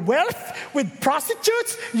devoured your wealth with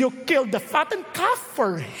prostitutes. You killed the fattened calf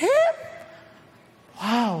for him.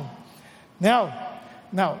 Wow.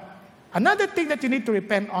 Now, another thing that you need to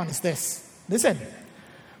repent on is this. Listen,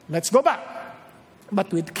 let's go back.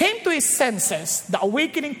 But when it came to his senses, the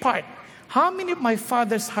awakening part, how many of my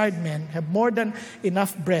father's hired men have more than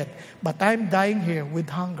enough bread, but I'm dying here with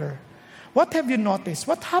hunger? What have you noticed?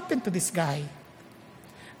 What happened to this guy?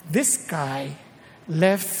 This guy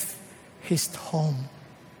left his home.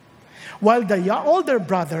 While the older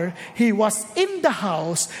brother, he was in the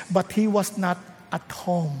house, but he was not at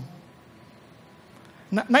home.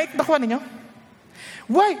 Nakuha ninyo?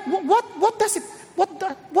 Why?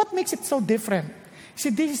 What makes it so different? See,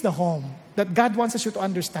 this is the home. that God wants us to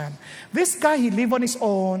understand. This guy, he lived on his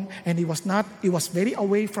own, and he was very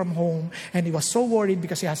away from home, and he was so worried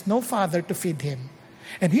because he has no father to feed him.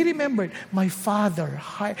 And he remembered, my father,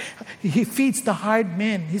 he feeds the hard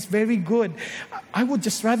men. He's very good. I would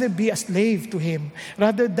just rather be a slave to him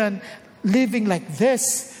rather than living like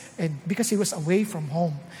this. And because he was away from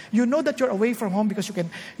home. You know that you're away from home because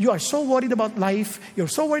you are so worried about life.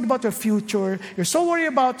 You're so worried about your future. You're so worried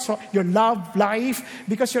about your love life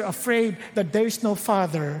because you're afraid that there is no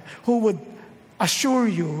father who would assure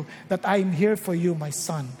you that I am here for you, my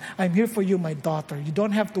son. I'm here for you, my daughter. You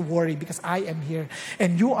don't have to worry because I am here.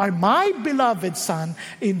 And you are my beloved son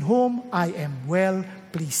in whom I am well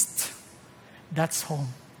pleased. That's home.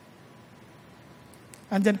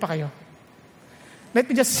 Andyan pa kayo. Let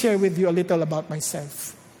me just share with you a little about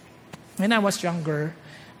myself. When I was younger,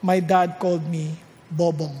 my dad called me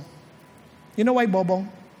Bobong. You know why Bobong?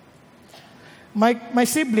 My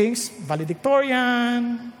siblings,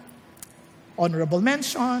 valedictorian, honorable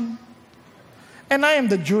mention, and I am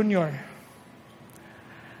the junior.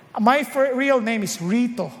 My real name is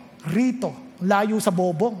Rito. Rito, layo sa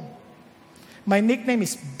Bobong. My nickname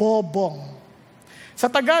is Bobong. Sa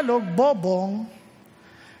Tagalog, Bobong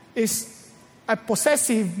is a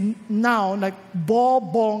possessive noun like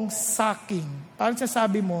bobong sucking. Parang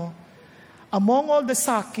sabi mo, among all the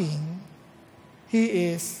sucking,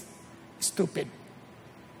 he is stupid.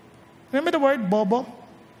 Remember the word bobo?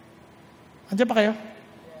 Andiyan pa kayo?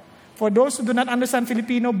 For those who do not understand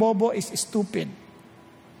Filipino, bobo is stupid.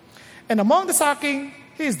 And among the sucking,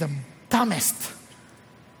 he is the dumbest.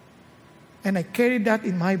 And I carried that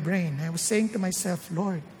in my brain. I was saying to myself,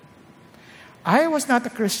 Lord, I was not a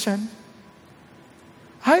Christian.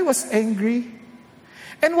 I was angry.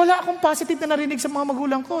 And wala akong positive na narinig sa mga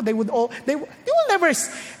magulang ko. They will never,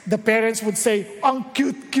 the parents would say, ang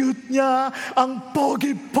cute-cute niya, ang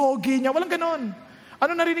pogi-pogi niya. Walang ganon.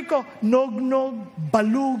 Ano narinig ko? Nog-nog,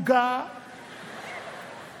 baluga.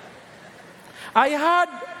 I had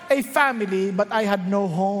a family, but I had no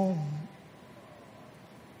home.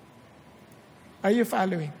 Are you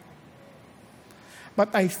following?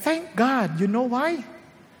 But I thank God. You know why?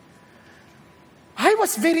 I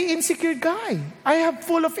was very insecure guy. I have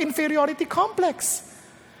full of inferiority complex.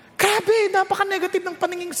 Grabe, napaka-negative ng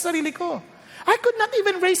paningin sa sarili ko. I could not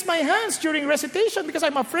even raise my hands during recitation because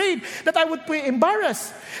I'm afraid that I would be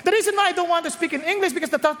embarrassed. The reason why I don't want to speak in English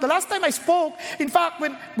because the last time I spoke, in fact,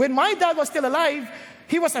 when my dad was still alive,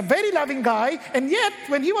 he was a very loving guy, and yet,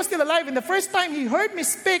 when he was still alive, and the first time he heard me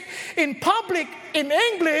speak in public in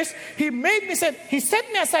English, he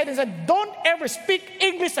set me aside and said, don't ever speak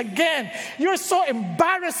English again. You're so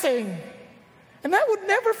embarrassing. And I would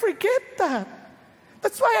never forget that.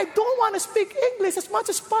 That's why I don't want to speak English as much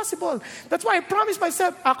as possible. That's why I promised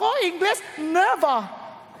myself, ako English, never.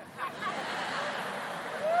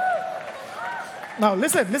 Now,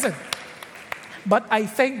 listen. But I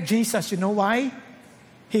thank Jesus. You know why?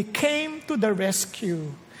 He came to the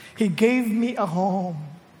rescue. He gave me a home.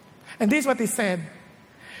 And this is what he said.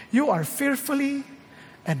 You are fearfully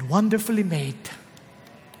and wonderfully made.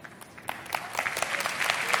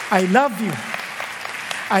 I love you.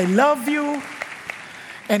 I love you.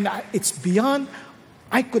 And it's beyond,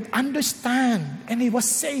 I could understand. And he was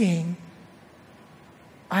saying,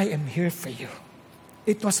 I am here for you.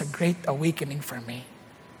 It was a great awakening for me.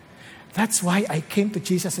 That's why I came to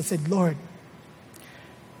Jesus and said, Lord,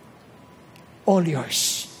 all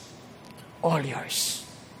yours. All yours.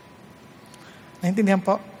 Naintindihan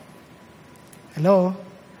po? Hello?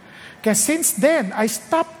 Kaya since then, I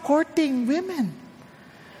stopped courting women.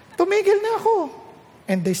 Tumigil na ako.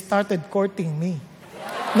 And they started courting me.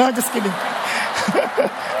 No, just kidding.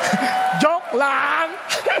 Joke lang.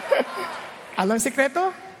 Alam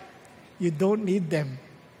sikreto? You don't need them.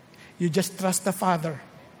 You just trust the Father.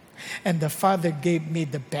 And the Father gave me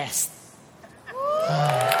the best.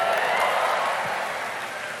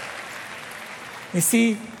 You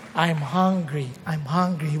see, I'm hungry.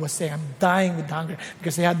 He was saying, I'm dying with hunger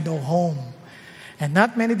because he had no home. And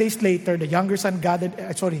not many days later, the younger son gathered,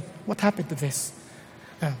 what happened to this?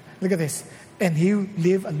 Look at this. And he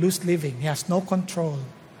lived a loose living. He has no control.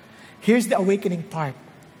 Here's the awakening part.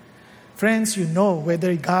 Friends, you know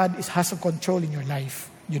whether God has a control in your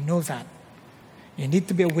life. You know that. You need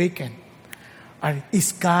to be awakened.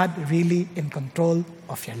 Is God really in control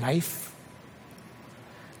of your life?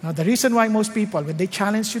 Now, the reason why most people, when they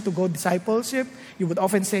challenge you to go discipleship, you would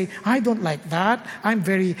often say, I don't like that. I'm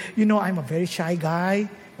a very shy guy.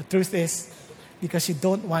 The truth is, because you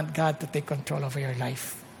don't want God to take control over your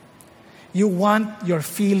life. You want your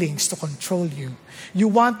feelings to control you. You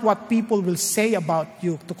want what people will say about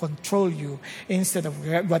you to control you instead of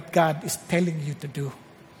what God is telling you to do.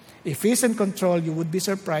 If He's in control, you would be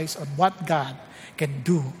surprised on what God can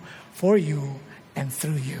do for you and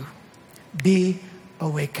through you. Be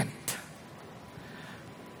awakened.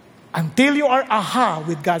 Until you are aha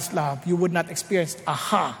with God's love, you would not experience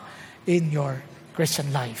aha in your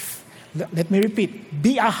Christian life. Let me repeat.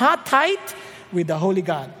 Be aha tight with the Holy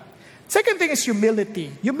God. Second thing is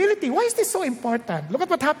humility. Humility. Why is this so important? Look at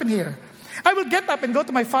what happened here. I will get up and go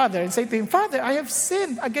to my father and say to him, Father, I have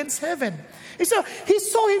sinned against heaven. So he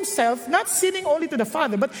saw himself not sinning only to the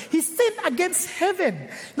Father, but he sinned against heaven.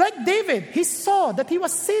 Like David, he saw that he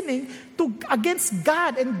was sinning against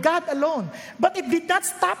God and God alone. But it did not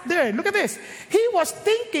stop there. Look at this. He was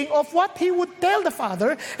thinking of what he would tell the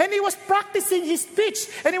Father, and he was practicing his speech.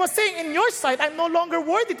 And he was saying, in your sight, I'm no longer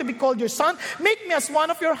worthy to be called your son. Make me as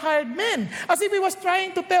one of your hired men. As if he was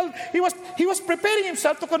trying to tell, he was preparing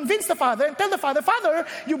himself to convince the Father and tell the Father, Father,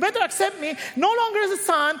 you better accept me no longer as a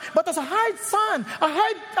son, but as a hired son, a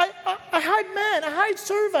hired man, a hired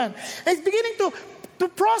servant. And he's beginning to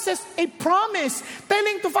process a promise,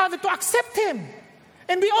 telling the Father to accept him.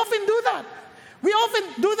 And we often do that. We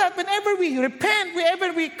often do that whenever we repent,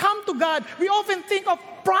 whenever we come to God. We often think of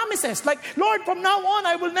promises like, Lord, from now on,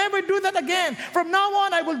 I will never do that again. From now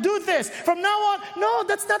on, I will do this. From now on, no,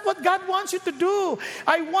 that's not what God wants you to do.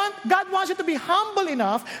 God wants you to be humble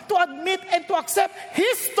enough to admit and to accept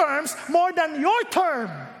His terms more than your term.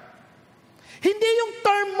 Hindi yung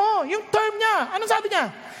term mo, yung term niya. Ano sabi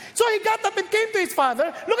niya? So he got up and came to his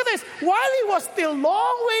father. Look at this. While he was still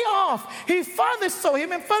long way off, his father saw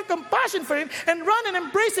him and felt compassion for him and ran and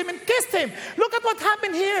embraced him and kissed him. Look at what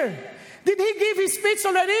happened here. Did he give his speech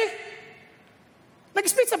already?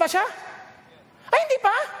 Nag-speech na ba siya? Ay, hindi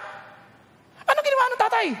pa. Ano ginawa ng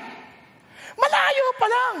tatay? Malayo pa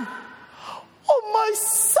lang. Oh, my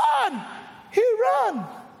son! He ran.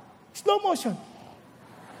 Slow motion.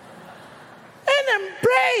 And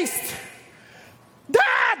embraced.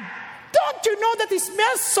 Dad, don't you know that he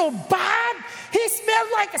smells so bad? He smells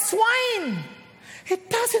like a swine. It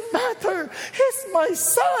doesn't matter. He's my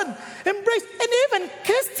son. Embraced and even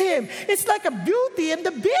kissed him. It's like a Beauty and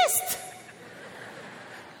the Beast.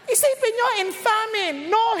 Isipin nyo, in famine,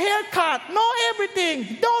 no haircut, no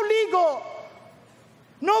everything, no ligo,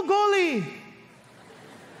 no goalie.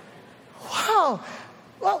 Wow.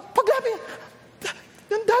 Well, paglabi,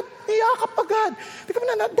 yung dad, niyakap agad.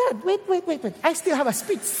 Dad, wait. I still have a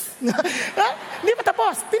speech. Hindi pa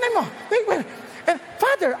tapos. Tingnan mo. Wait.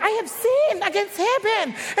 Father, I have sinned against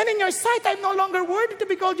heaven. And in your sight, I'm no longer worthy to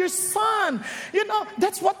be called your son. You know,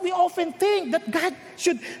 that's what we often think, that God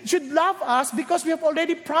should love us because we have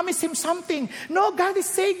already promised Him something. No, God is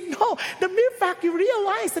saying, no. The mere fact you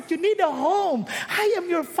realize that you need a home. I am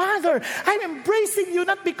your Father. I'm embracing you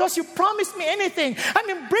not because you promised me anything. I'm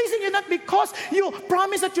embracing you not because you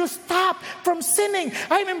promised that you stop from sinning.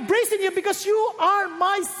 I'm embracing you because you are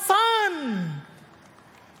my son.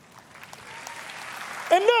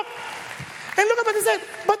 And look at what he said.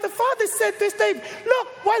 But the father said to his slave, look,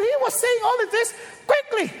 while he was saying all of this,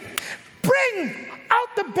 quickly, bring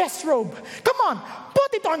out the best robe. Come on,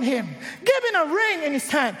 put it on him. Give him a ring in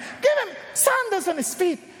his hand. Give him sandals on his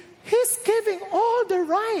feet. He's giving all the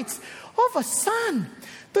rights of a son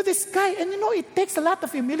to this guy. And you know, it takes a lot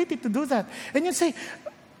of humility to do that. And you say,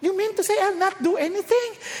 you mean to say I'll not do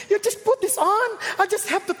anything? You just put this on. I'll just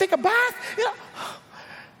have to take a bath. You know,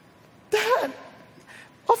 Dad,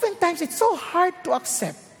 oftentimes, it's so hard to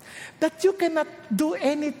accept that you cannot do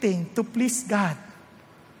anything to please God.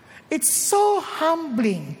 It's so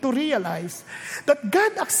humbling to realize that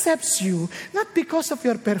God accepts you not because of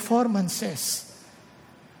your performances.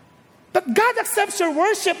 That God accepts your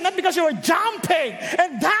worship not because you are jumping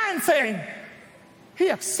and dancing. He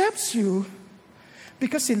accepts you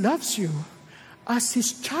because He loves you as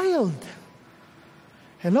His child.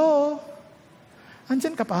 Hello?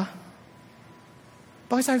 Andyan ka pa?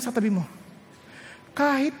 Pakisabi sa tabi mo,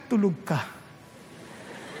 kahit tulog ka,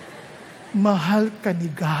 mahal ka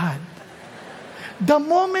ni God. The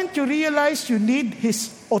moment you realize you need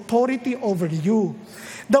His authority over you,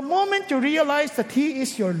 the moment you realize that He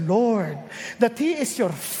is your Lord, that He is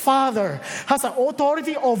your Father, has an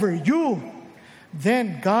authority over you,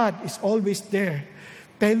 then God is always there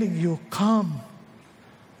telling you, come.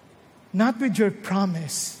 Not with your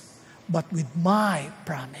promise, but with my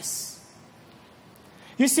promise.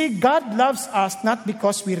 You see, God loves us not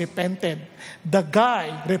because we repented. The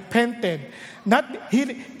guy repented.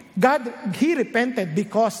 He repented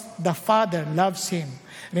because the Father loves him.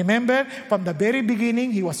 Remember, from the very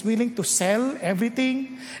beginning, he was willing to sell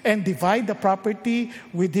everything and divide the property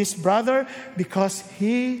with his brother because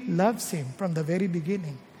he loves him from the very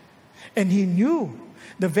beginning. And he knew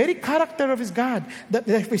the very character of his God, that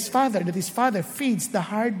his father feeds the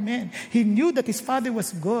hard men. He knew that his father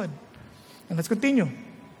was good. And let's continue.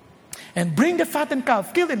 And bring the fattened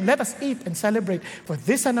calf, kill it, let us eat and celebrate. For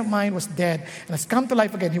this son of mine was dead and has come to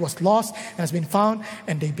life again. He was lost and has been found.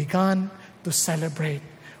 And they began to celebrate.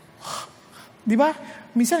 Di ba?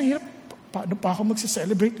 Minsan, hirap. Paano pa ako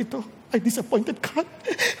mag-celebrate ito? I disappointed God.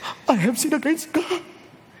 I have sinned against God.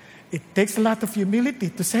 It takes a lot of humility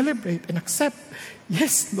to celebrate and accept.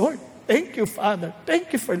 Yes, Lord. Thank you, Father.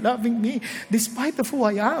 Thank you for loving me despite of who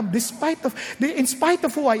I am, in spite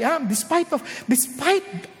of who I am, despite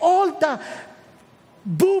all the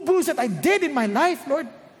boo-boos that I did in my life, Lord,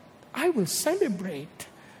 I will celebrate.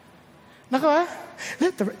 Naka,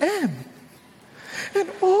 letter M and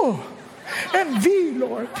O and V,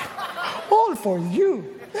 Lord. All for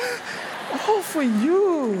you. All for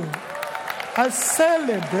you. I'll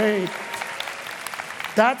celebrate.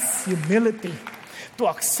 That's humility. To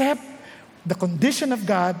accept the condition of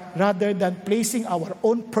God rather than placing our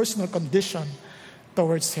own personal condition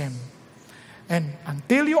towards Him. And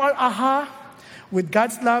until you are aha with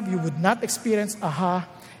God's love, you would not experience aha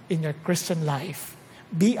in your Christian life.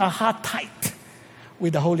 Be aha tight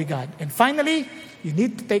with the Holy God. And finally, you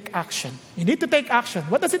need to take action. You need to take action.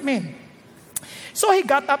 What does it mean? So he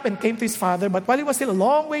got up and came to his father, but while he was still a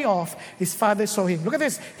long way off, his father saw him. Look at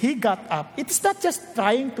this. He got up. It's not just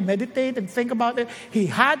trying to meditate and think about it. He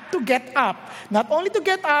had to get up. Not only to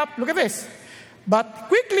get up, look at this, but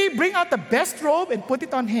quickly bring out the best robe and put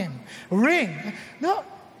it on him. Ring. Now,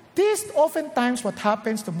 this is oftentimes what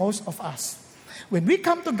happens to most of us. When we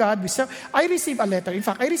come to God, I received a letter. In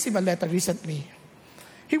fact, I received a letter recently.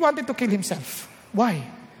 He wanted to kill himself. Why?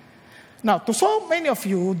 Now, to so many of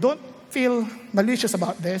you who don't feel malicious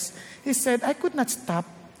about this, he said, I could not stop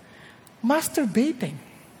masturbating.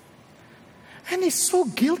 And he's so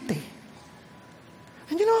guilty.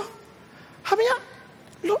 And you know,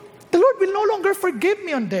 the Lord will no longer forgive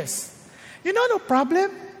me on this. You know, the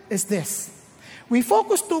problem is this. We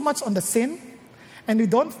focus too much on the sin and we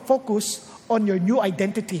don't focus on your new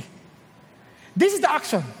identity. This is the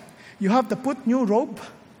action. You have to put new robe,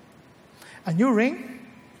 a new ring,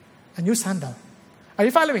 a new sandal. Are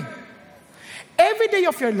you following? Every day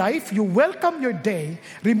of your life, you welcome your day,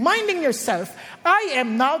 reminding yourself, I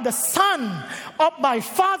am now the son of my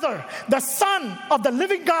Father, the Son of the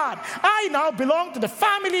living God. I now belong to the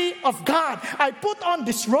family of God. I put on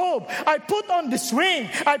this robe. I put on this ring.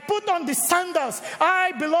 I put on these sandals.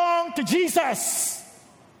 I belong to Jesus.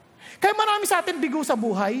 Kaya marami sa atin bigo sa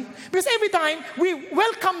buhay because every time we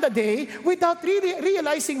welcome the day without really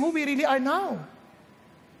realizing who we really are now.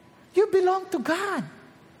 You belong to God.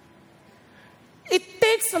 It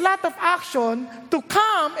takes a lot of action to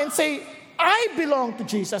come and say, I belong to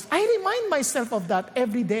Jesus. I remind myself of that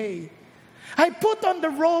every day. I put on the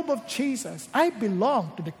robe of Jesus. I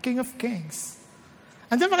belong to the King of Kings.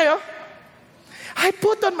 Andiyan ba kayo? I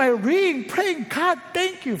put on my ring, praying, God,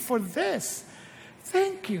 thank you for this.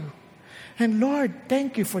 Thank you. And Lord,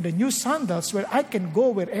 thank you for the new sandals where I can go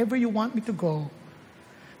wherever you want me to go.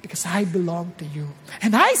 Because I belong to you.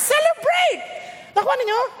 And I celebrate! Nakuha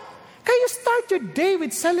ninyo? Kaya you start your day with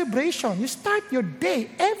celebration. You start your day,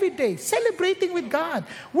 every day, celebrating with God,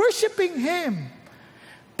 worshiping Him.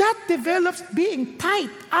 That develops being tight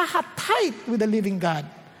with the living God.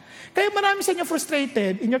 Kaya marami sa inyo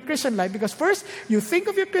frustrated in your Christian life because first, you think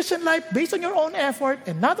of your Christian life based on your own effort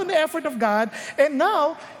and not on the effort of God. And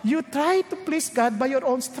now, you try to please God by your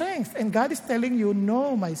own strength. And God is telling you,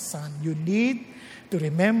 no, my son, you need to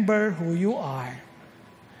remember who you are.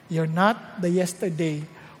 You're not the yesterday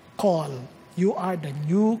call. You are the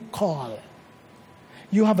new call.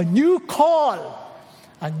 You have a new call.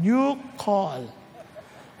 A new call.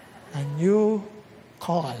 A new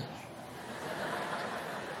call.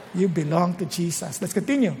 You belong to Jesus. Let's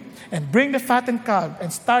continue. And bring the fattened calf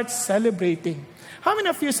and start celebrating. How many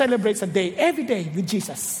of you celebrate a day, every day with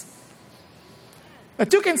Jesus?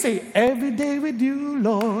 But you can say, every day with you,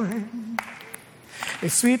 Lord,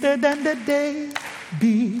 is sweeter than the day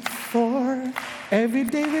before. Every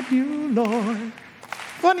day with you, Lord.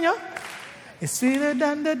 Kung ano nyo? It's sweeter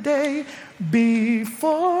than the day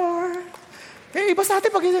before. Eh, iba sa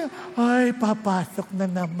atin pag ay, papasok na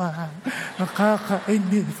naman.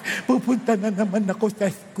 Nakakainis. Pupunta na naman ako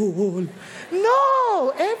sa school. No!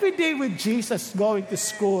 Every day with Jesus going to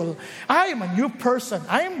school. I am a new person.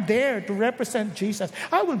 I am there to represent Jesus.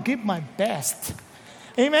 I will give my best.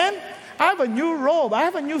 Amen? I have a new robe. I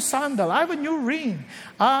have a new sandal. I have a new ring.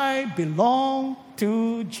 I belong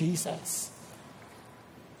to Jesus.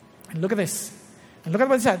 And look at this. And look at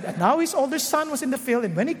what he said. And now his older son was in the field,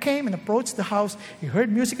 and when he came and approached the house, he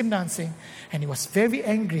heard music and dancing, and he was very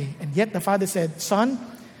angry. And yet the father said, Son,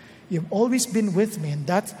 you've always been with me,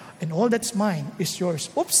 and all that's mine is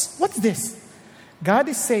yours. Oops, what's this? God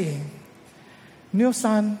is saying, no,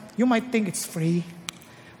 son, you might think it's free,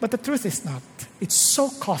 but the truth is not. It's so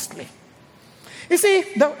costly. You see,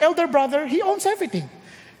 the elder brother, he owns everything.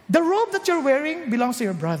 The robe that you're wearing belongs to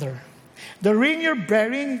your brother. The ring you're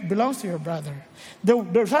bearing belongs to your brother.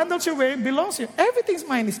 The sandals you're wearing belongs to you. Everything's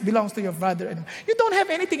mine belongs to your brother. You don't have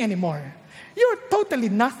anything anymore. You're totally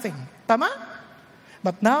nothing. Tama?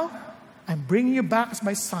 But now, I'm bringing you back as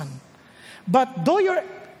my son. But though your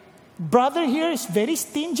brother here is very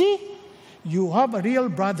stingy, you have a real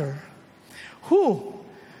brother who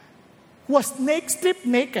was stripped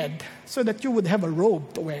naked so that you would have a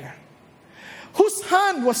robe to wear. Whose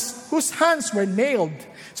hands were nailed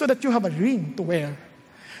so that you have a ring to wear.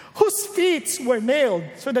 Whose feet were nailed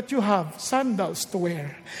so that you have sandals to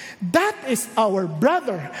wear. That is our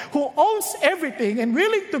brother who owns everything and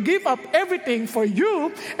willing to give up everything for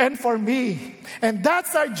you and for me. And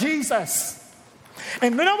that's our Jesus.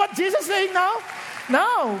 And you know what Jesus is saying now?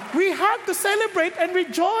 Now, we have to celebrate and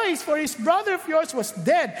rejoice, for his brother of yours was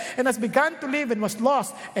dead and has begun to live and was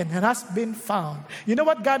lost and has been found. You know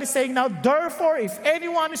what God is saying now? Therefore, if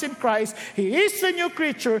anyone is in Christ, he is a new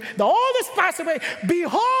creature. The old is passed away.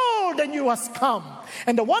 Behold, the new has come.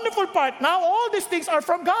 And the wonderful part, now all these things are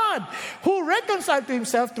from God, who reconciled to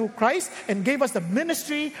himself through Christ and gave us the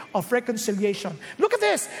ministry of reconciliation. Look at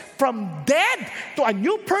this. From dead to a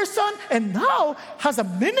new person, and now has a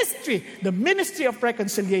ministry, the ministry of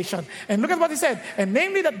reconciliation. And look at what he said. And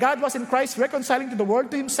namely that God was in Christ reconciling to the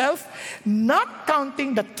world to himself, not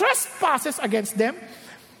counting the trespasses against them.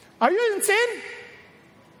 Are you in sin?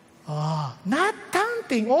 Not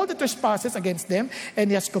counting all the trespasses against them, and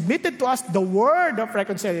he has committed to us the word of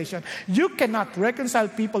reconciliation. You cannot reconcile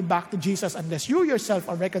people back to Jesus unless you yourself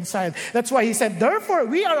are reconciled. That's why he said, therefore,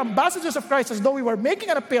 we are ambassadors of Christ, as though we were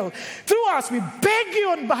making an appeal. Through us, we beg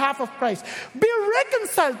you on behalf of Christ, be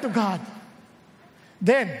reconciled to God.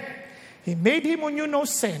 Then, he made him who knew no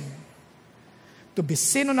sin to be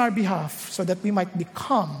sin on our behalf, so that we might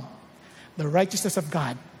become the righteousness of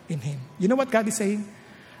God in him. You know what God is saying?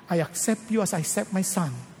 I accept you as I accept my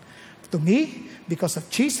son. To me, because of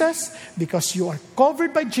Jesus, because you are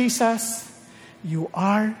covered by Jesus, you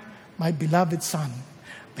are my beloved son,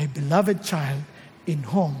 my beloved child, in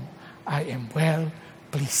whom I am well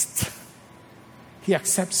pleased. He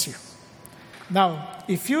accepts you. Now,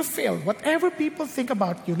 if you feel whatever people think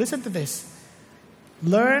about you, listen to this.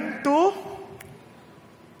 Learn to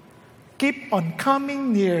keep on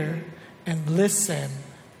coming near and listen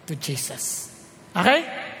to Jesus.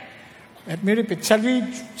 Okay? Let me repeat. Shall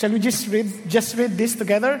we just read this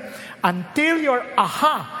together? Until you're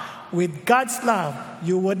aha with God's love,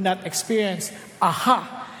 you would not experience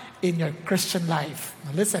aha in your Christian life.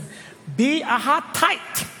 Now listen. Be aha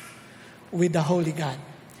tight with the Holy God.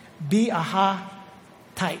 Be aha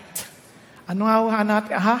tight. Ano nga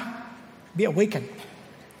natin aha? Be awakened.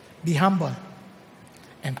 Be humble.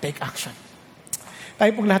 And take action.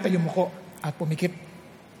 Tayo pong lahat ay yumuko at pumikit.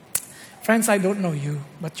 Friends, I don't know you,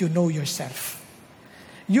 but you know yourself.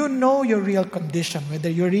 You know your real condition, whether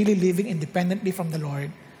you're really living independently from the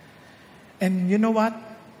Lord. And you know what?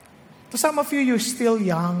 To some of you, you're still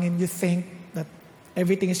young and you think that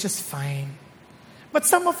everything is just fine. But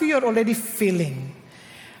some of you are already feeling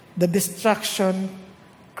the destruction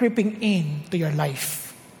creeping into your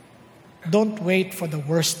life. Don't wait for the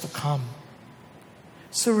worst to come.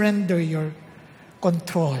 Surrender your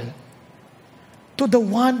control to the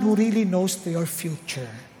one who really knows your future,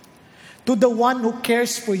 to the one who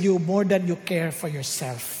cares for you more than you care for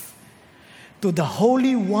yourself, to the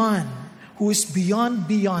Holy One who is beyond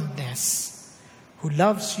beyondness, who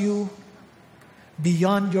loves you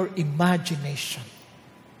beyond your imagination.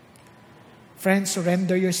 Friends,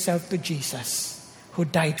 surrender yourself to Jesus who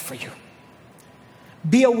died for you.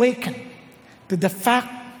 Be awakened to the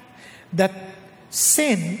fact that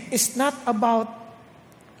sin is not about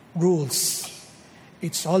rules.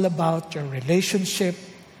 It's all about your relationship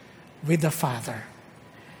with the Father.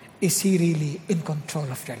 Is He really in control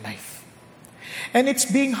of your life? And it's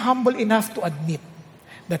being humble enough to admit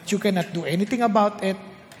that you cannot do anything about it.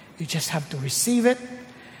 You just have to receive it,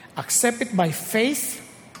 accept it by faith,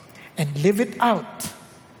 and live it out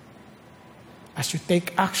as you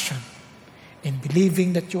take action in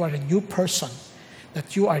believing that you are a new person,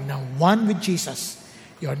 that you are now one with Jesus.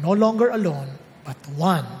 You are no longer alone, but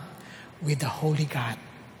one with the Holy God.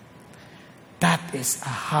 That is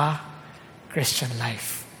aha Christian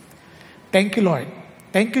life. Thank you, Lord.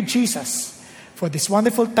 Thank you, Jesus, for this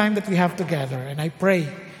wonderful time that we have together. And I pray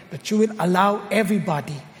that you will allow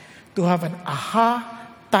everybody to have an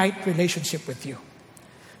aha tight relationship with you.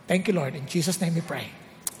 Thank you, Lord. In Jesus' name we pray.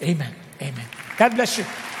 Amen. Amen. God bless you.